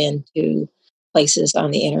to get into places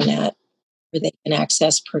on the internet where they can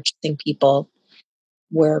access purchasing people,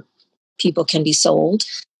 where people can be sold.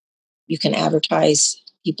 You can advertise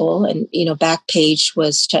people. And, Backpage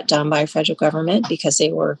was shut down by federal government because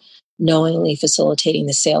they were knowingly facilitating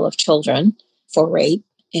the sale of children for rape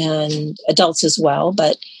and adults as well.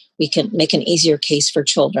 But we can make an easier case for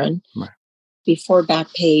children. Right. Before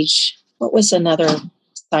Backpage, what was another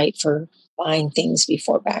site for buying things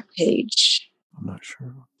before Backpage? I'm not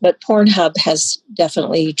sure. But Pornhub has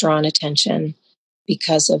definitely drawn attention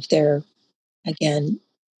because of their, again,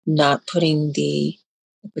 not putting the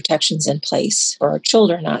protections in place for our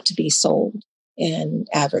children not to be sold and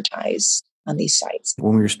advertised on these sites.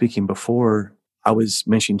 When we were speaking before, I was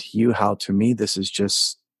mentioning to you how, to me, this is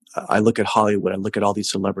just, I look at Hollywood, I look at all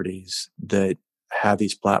these celebrities that have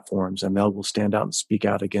these platforms, and they will stand out and speak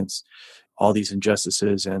out against all these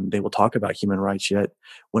injustices, and they will talk about human rights. Yet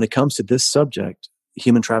when it comes to this subject,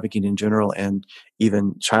 human trafficking in general, and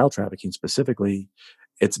even child trafficking specifically,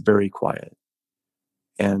 it's very quiet.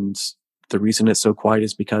 And the reason it's so quiet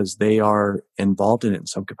is because they are involved in it in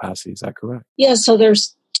some capacity. Is that correct? Yeah, so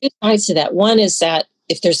there's two sides to that. One is that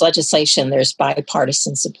if there's legislation, there's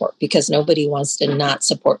bipartisan support, because nobody wants to not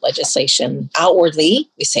support legislation. Outwardly,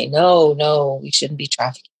 we say, no, we shouldn't be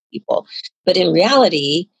trafficking people. But in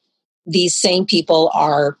reality, these same people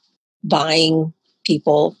are buying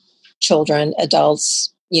people, children,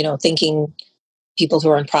 adults, thinking people who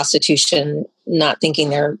are in prostitution, not thinking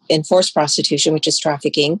they're in forced prostitution, which is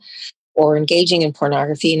trafficking, or engaging in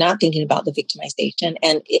pornography, not thinking about the victimization.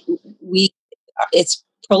 And it's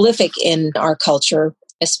prolific in our culture,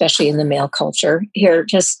 especially in the male culture. Here,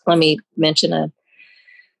 just let me mention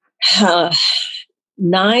there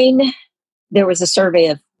was a survey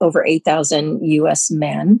of over 8,000 U.S.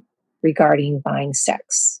 men regarding buying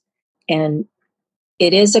sex. And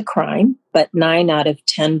it is a crime, but 9 out of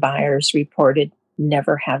 10 buyers reported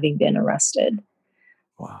never having been arrested.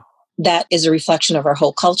 Wow. That is a reflection of our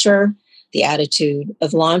whole culture, the attitude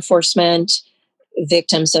of law enforcement.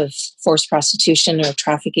 Victims of forced prostitution or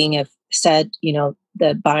trafficking have said,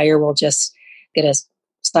 the buyer will just get a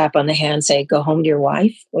slap on the hand, say, go home to your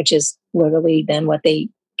wife, which is literally then what they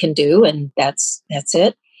can do. And that's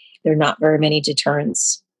it. There are not very many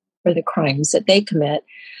deterrents for the crimes that they commit.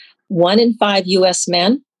 1 in 5 U.S.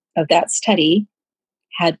 men of that study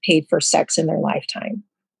had paid for sex in their lifetime.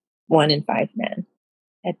 1 in 5 men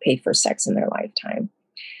had paid for sex in their lifetime.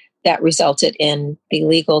 That resulted in the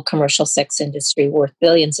legal commercial sex industry worth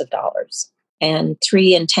billions of dollars. And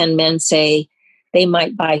 3 in 10 men say they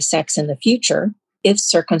might buy sex in the future if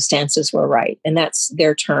circumstances were right. And that's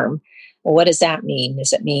their term. Well, what does that mean?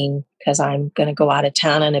 Does it mean because I'm going to go out of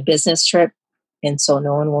town on a business trip and so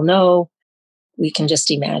no one will know? We can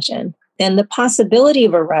just imagine. And the possibility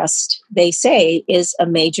of arrest, they say, is a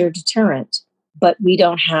major deterrent. But we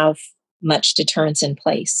don't have much deterrence in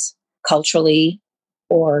place culturally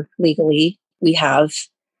or legally. We have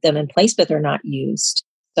them in place, but they're not used.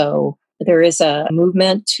 So there is a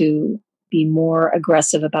movement to be more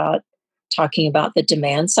aggressive about talking about the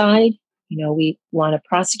demand side. We want to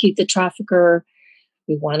prosecute the trafficker.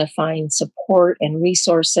 We want to find support and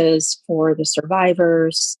resources for the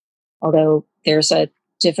survivors, although there's a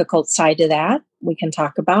difficult side to that we can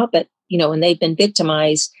talk about. But, when they've been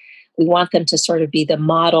victimized, we want them to sort of be the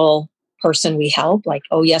model person we help. Like,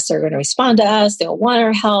 oh, yes, they're going to respond to us. They'll want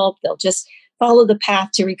our help. They'll just follow the path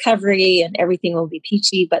to recovery and everything will be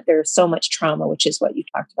peachy. But there's so much trauma, which is what you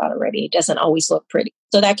talked about already. It doesn't always look pretty.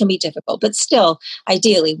 So that can be difficult. But still,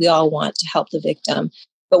 ideally, we all want to help the victim.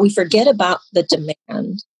 But we forget about the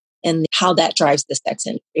demand and how that drives the sex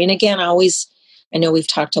industry. And again, I know we've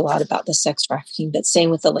talked a lot about the sex trafficking, but same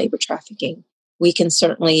with the labor trafficking. We can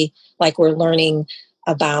certainly, like we're learning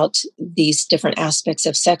about these different aspects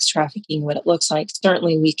of sex trafficking, what it looks like,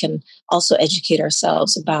 certainly we can also educate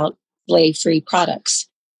ourselves about slave-free products.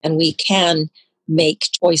 And we can make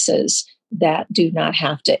choices that do not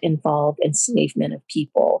have to involve enslavement of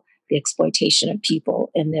people, the exploitation of people,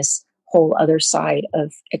 and this whole other side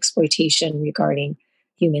of exploitation regarding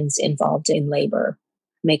humans involved in labor,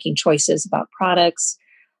 making choices about products.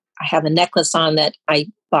 I have a necklace on that I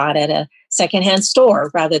bought at a secondhand store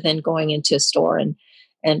rather than going into a store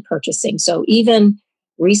and purchasing. So even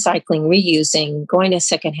recycling, reusing, going to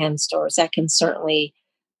secondhand stores, that can certainly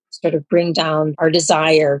sort of bring down our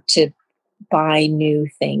desire to buy new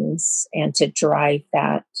things and to drive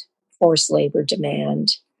that forced labor demand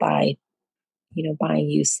by, buying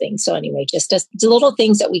used things. So anyway, just the little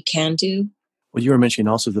things that we can do. Well, you were mentioning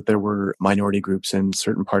also that there were minority groups in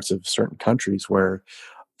certain parts of certain countries where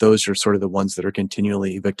those are sort of the ones that are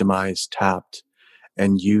continually victimized, tapped,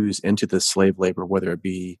 and used into the slave labor, whether it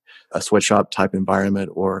be a sweatshop type environment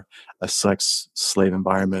or a sex slave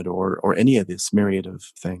environment or any of this myriad of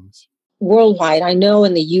things. Worldwide, I know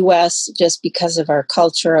in the U.S., just because of our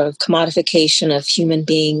culture of commodification of human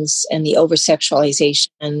beings and the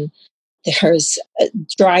over-sexualization, there's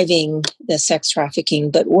driving the sex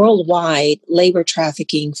trafficking. But worldwide, labor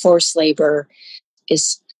trafficking, forced labor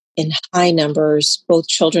is in high numbers, both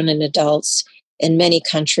children and adults, in many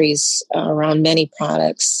countries around many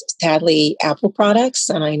products. Sadly, Apple products,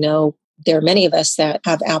 and I know there are many of us that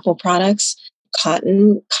have Apple products.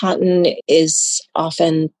 Cotton is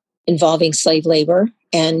often involving slave labor,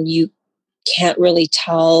 and you can't really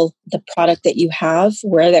tell the product that you have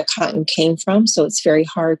where that cotton came from. So it's very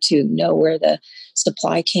hard to know where the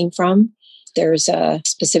supply came from. There's a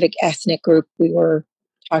specific ethnic group we were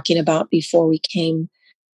talking about before we came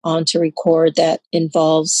on to record that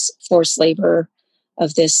involves forced labor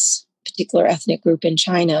of this particular ethnic group in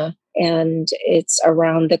China. And it's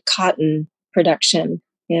around the cotton production.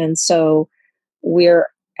 And so we're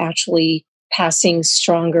actually passing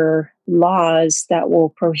stronger laws that will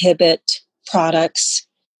prohibit products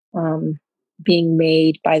being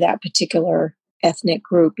made by that particular ethnic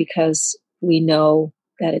group because we know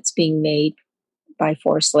that it's being made by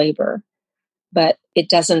forced labor. But it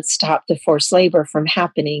doesn't stop the forced labor from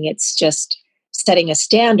happening. It's just setting a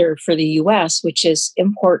standard for the U.S., which is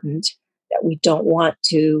important, that we don't want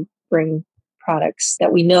to bring products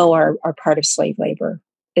that we know are part of slave labor.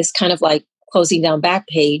 It's kind of like closing down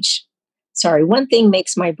Backpage. Sorry, one thing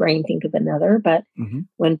makes my brain think of another, but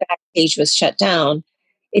when Backpage was shut down,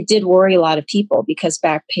 it did worry a lot of people because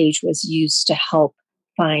Backpage was used to help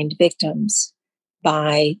find victims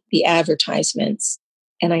by the advertisements.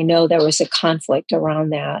 And I know there was a conflict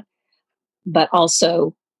around that, but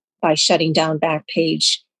also by shutting down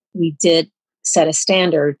Backpage, we did set a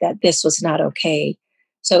standard that this was not okay.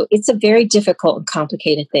 So it's a very difficult and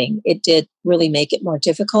complicated thing. It did really make it more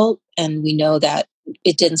difficult. And we know that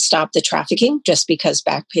it didn't stop the trafficking just because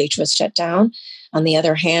Backpage was shut down. On the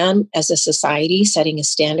other hand, as a society, setting a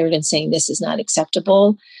standard and saying this is not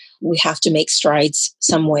acceptable, we have to make strides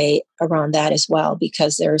some way around that as well,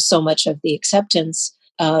 because there is so much of the acceptance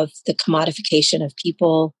of the commodification of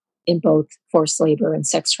people in both forced labor and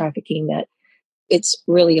sex trafficking that it's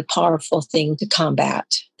really a powerful thing to combat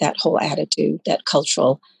that whole attitude, that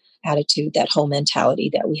cultural attitude, that whole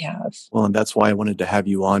mentality that we have. Well, and that's why I wanted to have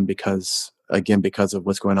you on because of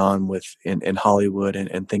what's going on with in Hollywood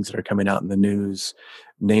and things that are coming out in the news,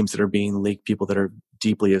 names that are being leaked, people that are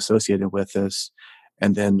deeply associated with this.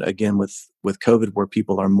 And then again, with COVID, where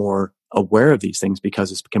people are more aware of these things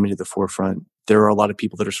because it's coming to the forefront, there are a lot of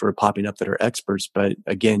people that are sort of popping up that are experts. But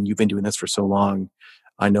again, you've been doing this for so long.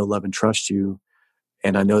 I know, love, and trust you.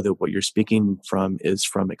 And I know that what you're speaking from is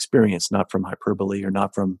from experience, not from hyperbole or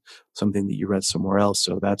not from something that you read somewhere else.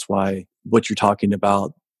 So that's why what you're talking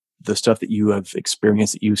about, the stuff that you have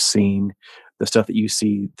experienced, that you've seen, the stuff that you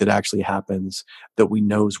see that actually happens, that we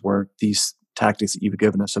knows work, these tactics that you've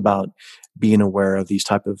given us about being aware of these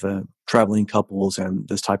type of traveling couples and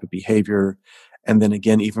this type of behavior And then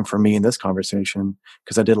again, even for me in this conversation,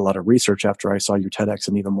 because I did a lot of research after I saw your TEDx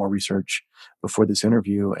and even more research before this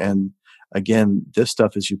interview. And again, this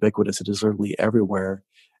stuff is ubiquitous. It is literally everywhere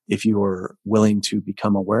if you are willing to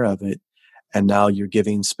become aware of it. And now you're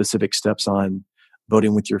giving specific steps on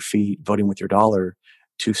voting with your feet, voting with your dollar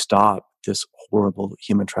to stop this horrible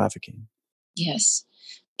human trafficking. Yes.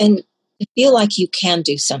 And I feel like you can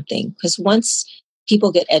do something, because once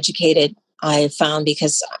people get educated, I have found,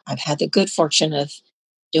 because I've had the good fortune of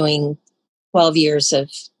doing 12 years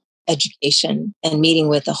of education and meeting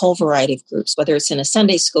with a whole variety of groups, whether it's in a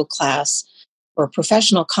Sunday school class or a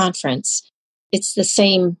professional conference, it's the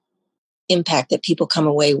same impact that people come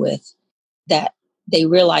away with, that they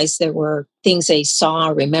realize there were things they saw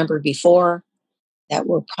or remembered before that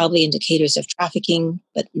were probably indicators of trafficking,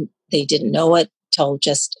 but they didn't know it till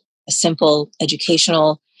just a simple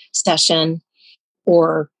educational session,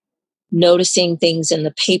 or noticing things in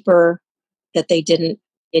the paper that they didn't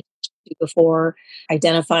get to before,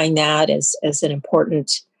 identifying that as an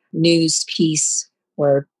important news piece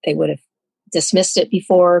where they would have dismissed it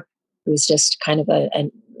before. It was just kind of a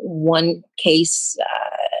one case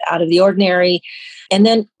out of the ordinary. And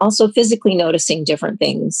then also physically noticing different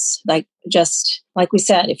things, like just like we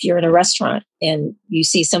said, if you're in a restaurant and you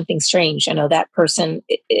see something strange, I know that person,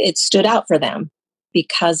 it stood out for them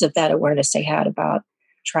because of that awareness they had about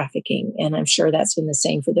trafficking. And I'm sure that's been the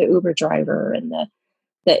same for the Uber driver and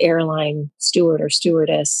the airline steward or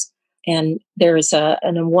stewardess. And there's a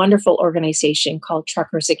wonderful organization called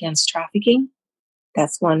Truckers Against Trafficking.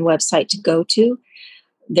 That's one website to go to.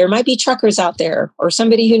 There might be truckers out there or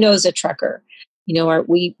somebody who knows a trucker.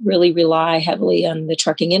 We really rely heavily on the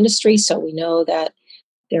trucking industry. So we know that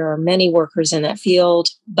there are many workers in that field,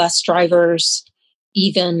 bus drivers,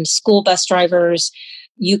 even school bus drivers.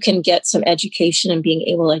 You can get some education in being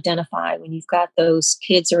able to identify when you've got those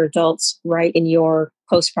kids or adults right in your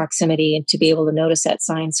close proximity, and to be able to notice that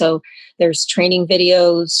sign. So there's training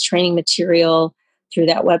videos, training material through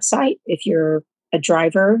that website. If you're a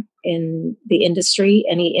driver in the industry,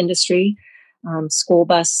 any industry, school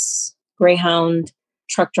bus, Greyhound,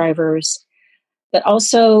 truck drivers, but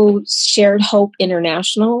also Shared Hope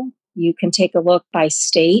International. You can take a look by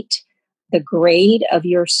state, the grade of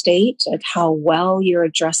your state, of how well you're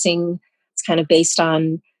addressing. It's kind of based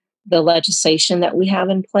on the legislation that we have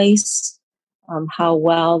in place, how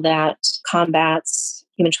well that combats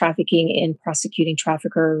human trafficking in prosecuting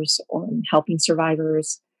traffickers or in helping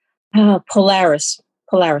survivors. Polaris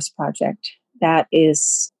Project. That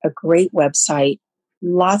is a great website.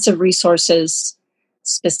 Lots of resources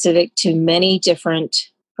specific to many different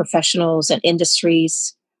professionals and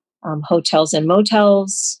industries, hotels and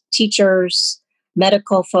motels, teachers,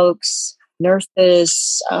 medical folks,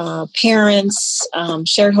 nurses, parents.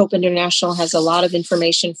 Shared Hope International has a lot of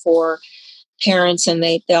information for parents, and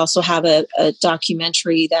they also have a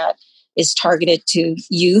documentary that is targeted to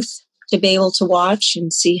youth to be able to watch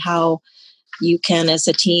and see how you can, as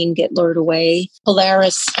a teen, get lured away.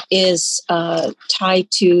 Polaris is tied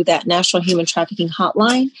to that National Human Trafficking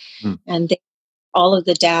Hotline, and all of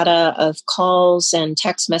the data of calls and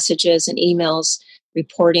text messages and emails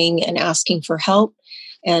reporting and asking for help.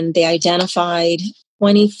 And they identified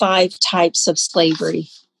 25 types of slavery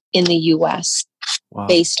in the U.S. Wow.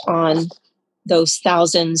 Based on those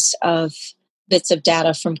thousands of bits of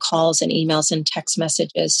data from calls and emails and text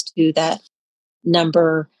messages to that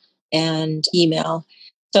number and email.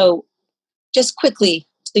 So just quickly,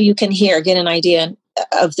 so you can get an idea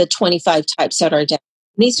of the 25 types that are identified.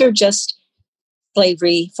 These are just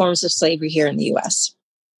forms of slavery here in the U.S.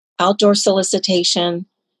 Outdoor solicitation,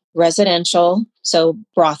 residential, so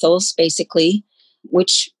brothels, basically,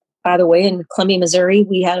 which, by the way, in Columbia, Missouri,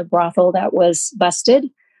 we had a brothel that was busted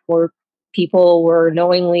where people were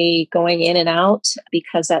knowingly going in and out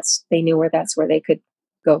because they knew that's where they could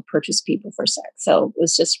go purchase people for sex. So it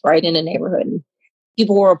was just right in a neighborhood. And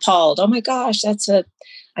people were appalled. Oh my gosh,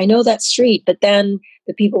 I know that street. But then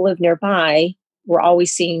the people who live nearby were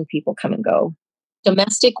always seeing people come and go.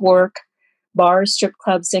 Domestic work, bars, strip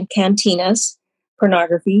clubs, and cantinas,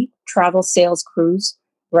 pornography, travel sales crews,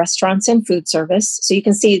 restaurants and food service. So you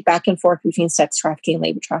can see back and forth between sex trafficking and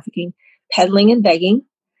labor trafficking, peddling and begging,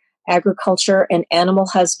 agriculture and animal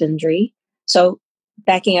husbandry. So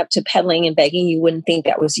backing up to peddling and begging, you wouldn't think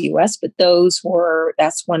that was U.S., but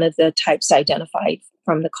that's one of the types identified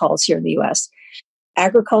from the calls here in the U.S.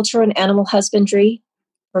 Agriculture and animal husbandry,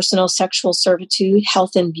 personal sexual servitude,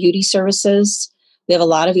 health and beauty services. We have a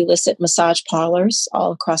lot of illicit massage parlors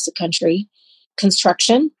all across the country.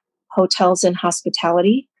 Construction, hotels and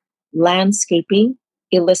hospitality, landscaping,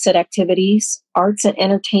 illicit activities, arts and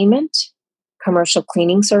entertainment, commercial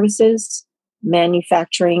cleaning services,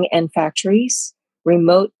 manufacturing and factories,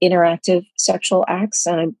 remote interactive sexual acts.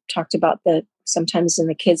 And I talked about sometimes in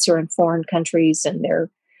the kids who are in foreign countries and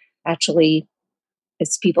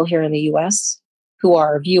it's people here in the US who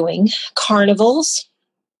are viewing carnivals,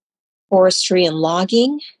 forestry and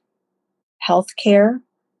logging, healthcare,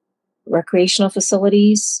 recreational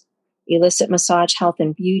facilities, illicit massage, health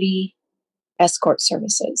and beauty, escort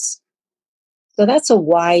services. So that's a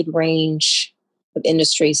wide range of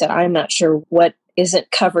industries that I'm not sure what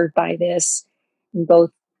isn't covered by this in both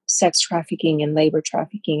sex trafficking and labor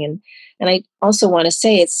trafficking. And I also want to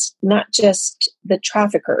say it's not just the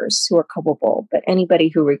traffickers who are culpable, but anybody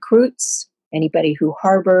who recruits, anybody who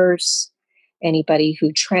harbors, anybody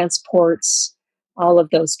who transports, all of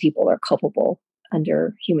those people are culpable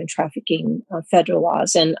under human trafficking federal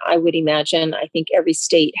laws. And I would imagine, I think every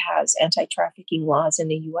state has anti-trafficking laws in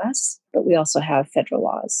the US, but we also have federal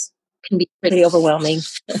laws. It can be pretty overwhelming.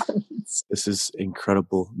 This is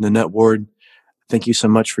incredible. Nanette Ward, thank you so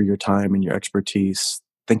much for your time and your expertise.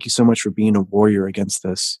 Thank you so much for being a warrior against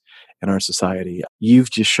this in our society.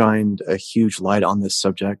 You've just shined a huge light on this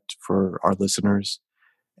subject for our listeners.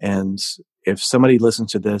 And if somebody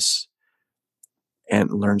listens to this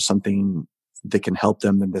and learns something that can help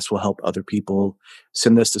them, then this will help other people.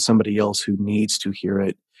 Send this to somebody else who needs to hear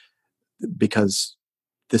it, because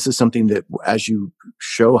this is something that, as you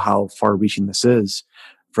show how far-reaching this is,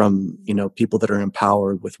 from people that are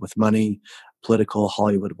empowered with money, political,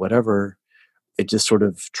 Hollywood, whatever, it just sort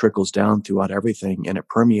of trickles down throughout everything, and it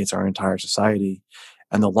permeates our entire society.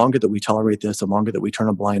 And the longer that we tolerate this, the longer that we turn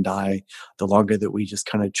a blind eye, the longer that we just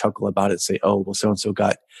kind of chuckle about it, say, "Oh, well, so and so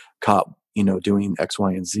got caught, doing X,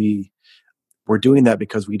 Y, and Z." We're doing that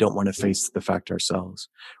because we don't want to face the fact ourselves.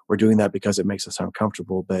 We're doing that because it makes us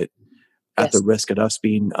uncomfortable. But at the risk of us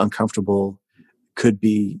being uncomfortable could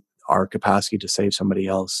be our capacity to save somebody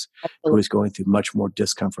else who is going through much more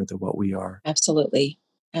discomfort than what we are. Absolutely.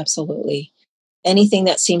 Absolutely. Anything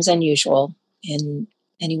that seems unusual in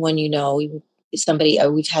anyone we've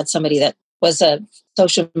had somebody that was a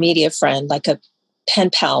social media friend, like a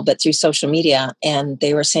pen pal, but through social media. And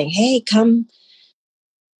they were saying, "Hey, come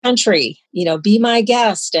country, be my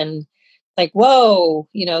guest." And like, whoa,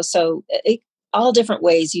 all different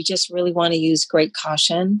ways. You just really want to use great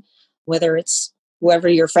caution, whether it's whoever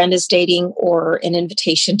your friend is dating or an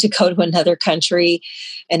invitation to go to another country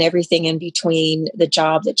and everything in between, the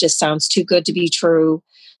job that just sounds too good to be true.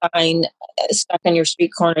 Sign stuck on your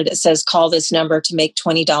street corner that says, "Call this number to make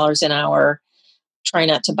 $20 an hour." Try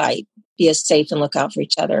not to bite. Be safe and look out for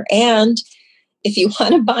each other. And if you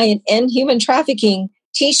want to buy an End Human Trafficking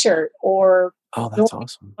t-shirt or that's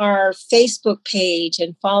awesome, our Facebook page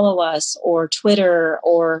and follow us, or Twitter,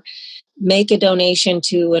 or make a donation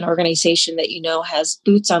to an organization that has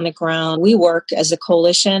boots on the ground. We work as a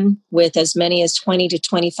coalition with as many as 20 to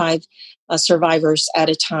 25 survivors at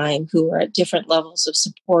a time who are at different levels of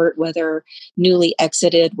support, whether newly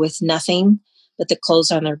exited with nothing but the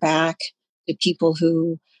clothes on their back, to people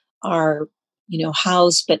who are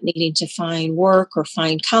housed but needing to find work or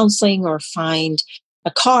find counseling or find a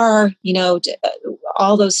car,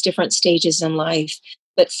 all those different stages in life.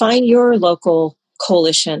 But find your local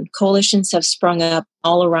coalition. Coalitions have sprung up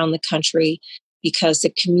all around the country because the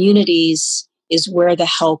communities is where the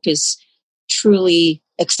help is truly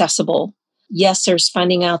accessible. Yes, there's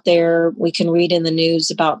funding out there. We can read in the news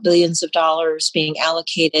about billions of dollars being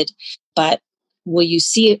allocated, but will you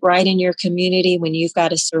see it right in your community when you've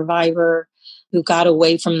got a survivor who got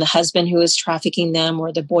away from the husband who was trafficking them,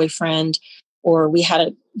 or the boyfriend? Or we had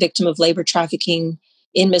a victim of labor trafficking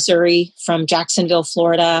in Missouri from Jacksonville,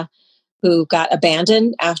 Florida, who got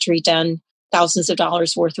abandoned after he'd done thousands of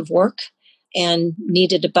dollars worth of work and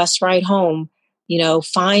needed a bus ride home.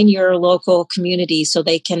 Find your local community so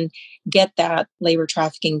they can get that labor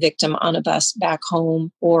trafficking victim on a bus back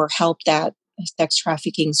home, or help that sex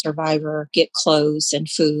trafficking survivor get clothes and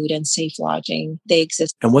food and safe lodging. They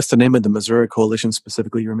exist. And what's the name of the Missouri coalition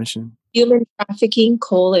specifically you're mentioning? Human Trafficking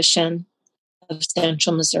Coalition of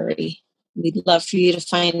Central Missouri. We'd love for you to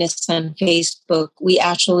find us on Facebook. We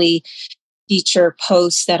actually feature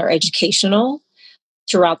posts that are educational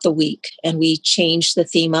throughout the week, and we change the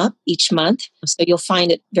theme up each month. So you'll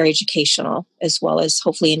find it very educational, as well as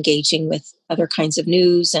hopefully engaging with other kinds of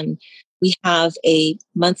news. And we have a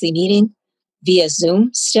monthly meeting via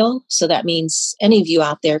Zoom still. So that means any of you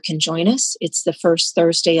out there can join us. It's the first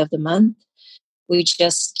Thursday of the month. We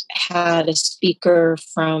just had a speaker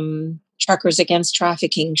from Truckers Against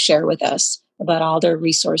Trafficking share with us about all their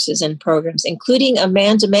resources and programs, including a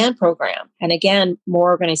man-to-man program. And again,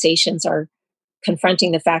 more organizations are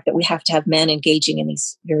confronting the fact that we have to have men engaging in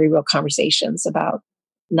these very real conversations about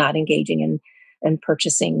not engaging in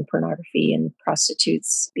purchasing pornography and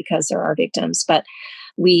prostitutes because there are victims. But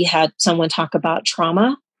we had someone talk about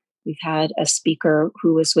trauma. We've had a speaker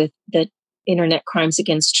who was with the Internet Crimes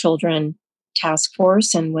Against Children Task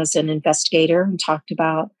Force and was an investigator and talked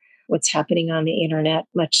about what's happening on the internet,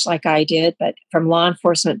 much like I did, but from law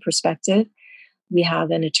enforcement perspective. We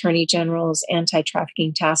have an Attorney General's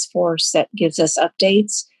Anti-Trafficking Task Force that gives us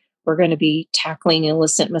updates. We're going to be tackling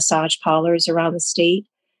illicit massage parlors around the state,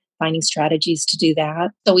 finding strategies to do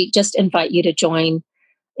that. So we just invite you to join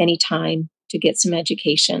anytime to get some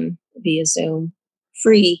education via Zoom.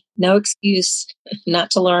 Free, no excuse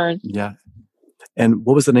not to learn. Yeah. And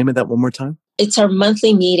what was the name of that one more time? It's our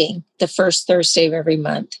monthly meeting, the first Thursday of every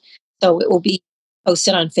month. So it will be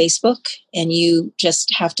posted on Facebook, and you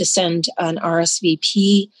just have to send an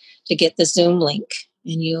RSVP to get the Zoom link,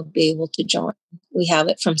 and you'll be able to join. We have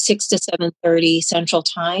it from 6 to 7:30 Central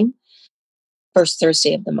Time, first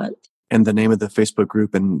Thursday of the month. And the name of the Facebook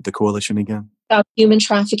group and the coalition again? Human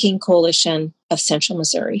Trafficking Coalition of Central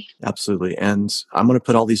Missouri. Absolutely. And I'm going to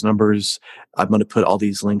put all these numbers, I'm going to put all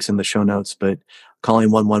these links in the show notes, but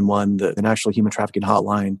calling 111, the National Human Trafficking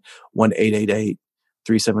Hotline,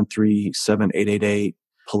 1-888-373-7888,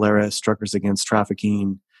 Polaris, Truckers Against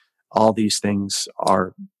Trafficking. All these things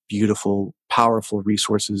are beautiful, powerful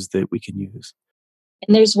resources that we can use.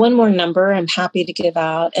 And there's one more number I'm happy to give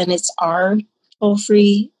out, and it's our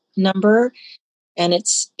toll-free number, and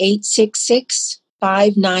it's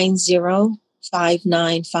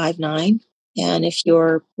 866-590-5959. And if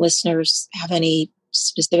your listeners have any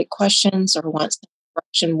specific questions or want some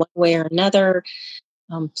direction one way or another,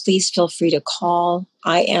 please feel free to call.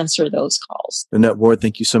 I answer those calls. Lynette Ward,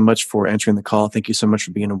 thank you so much for answering the call. Thank you so much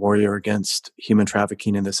for being a warrior against human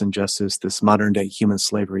trafficking and this injustice, this modern day human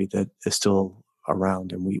slavery that is still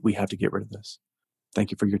around, and we have to get rid of this. Thank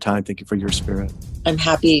you for your time. Thank you for your spirit. I'm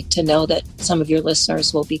happy to know that some of your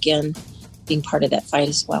listeners will begin being part of that fight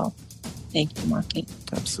as well. Thank you, Marky.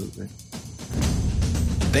 Absolutely.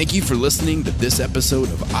 Thank you for listening to this episode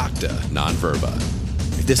of Octa Non-Verba.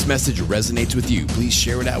 If this message resonates with you, please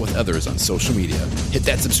share it out with others on social media. Hit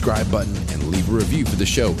that subscribe button and leave a review for the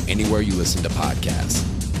show anywhere you listen to podcasts.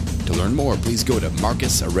 To learn more, please go to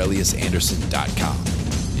MarcusAureliusAnderson.com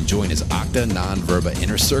and join his Octa Non-Verba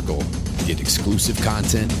Inner Circle to get exclusive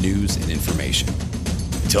content, news, and information.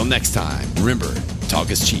 Until next time, remember,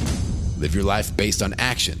 talk is cheap. Live your life based on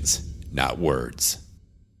actions, not words.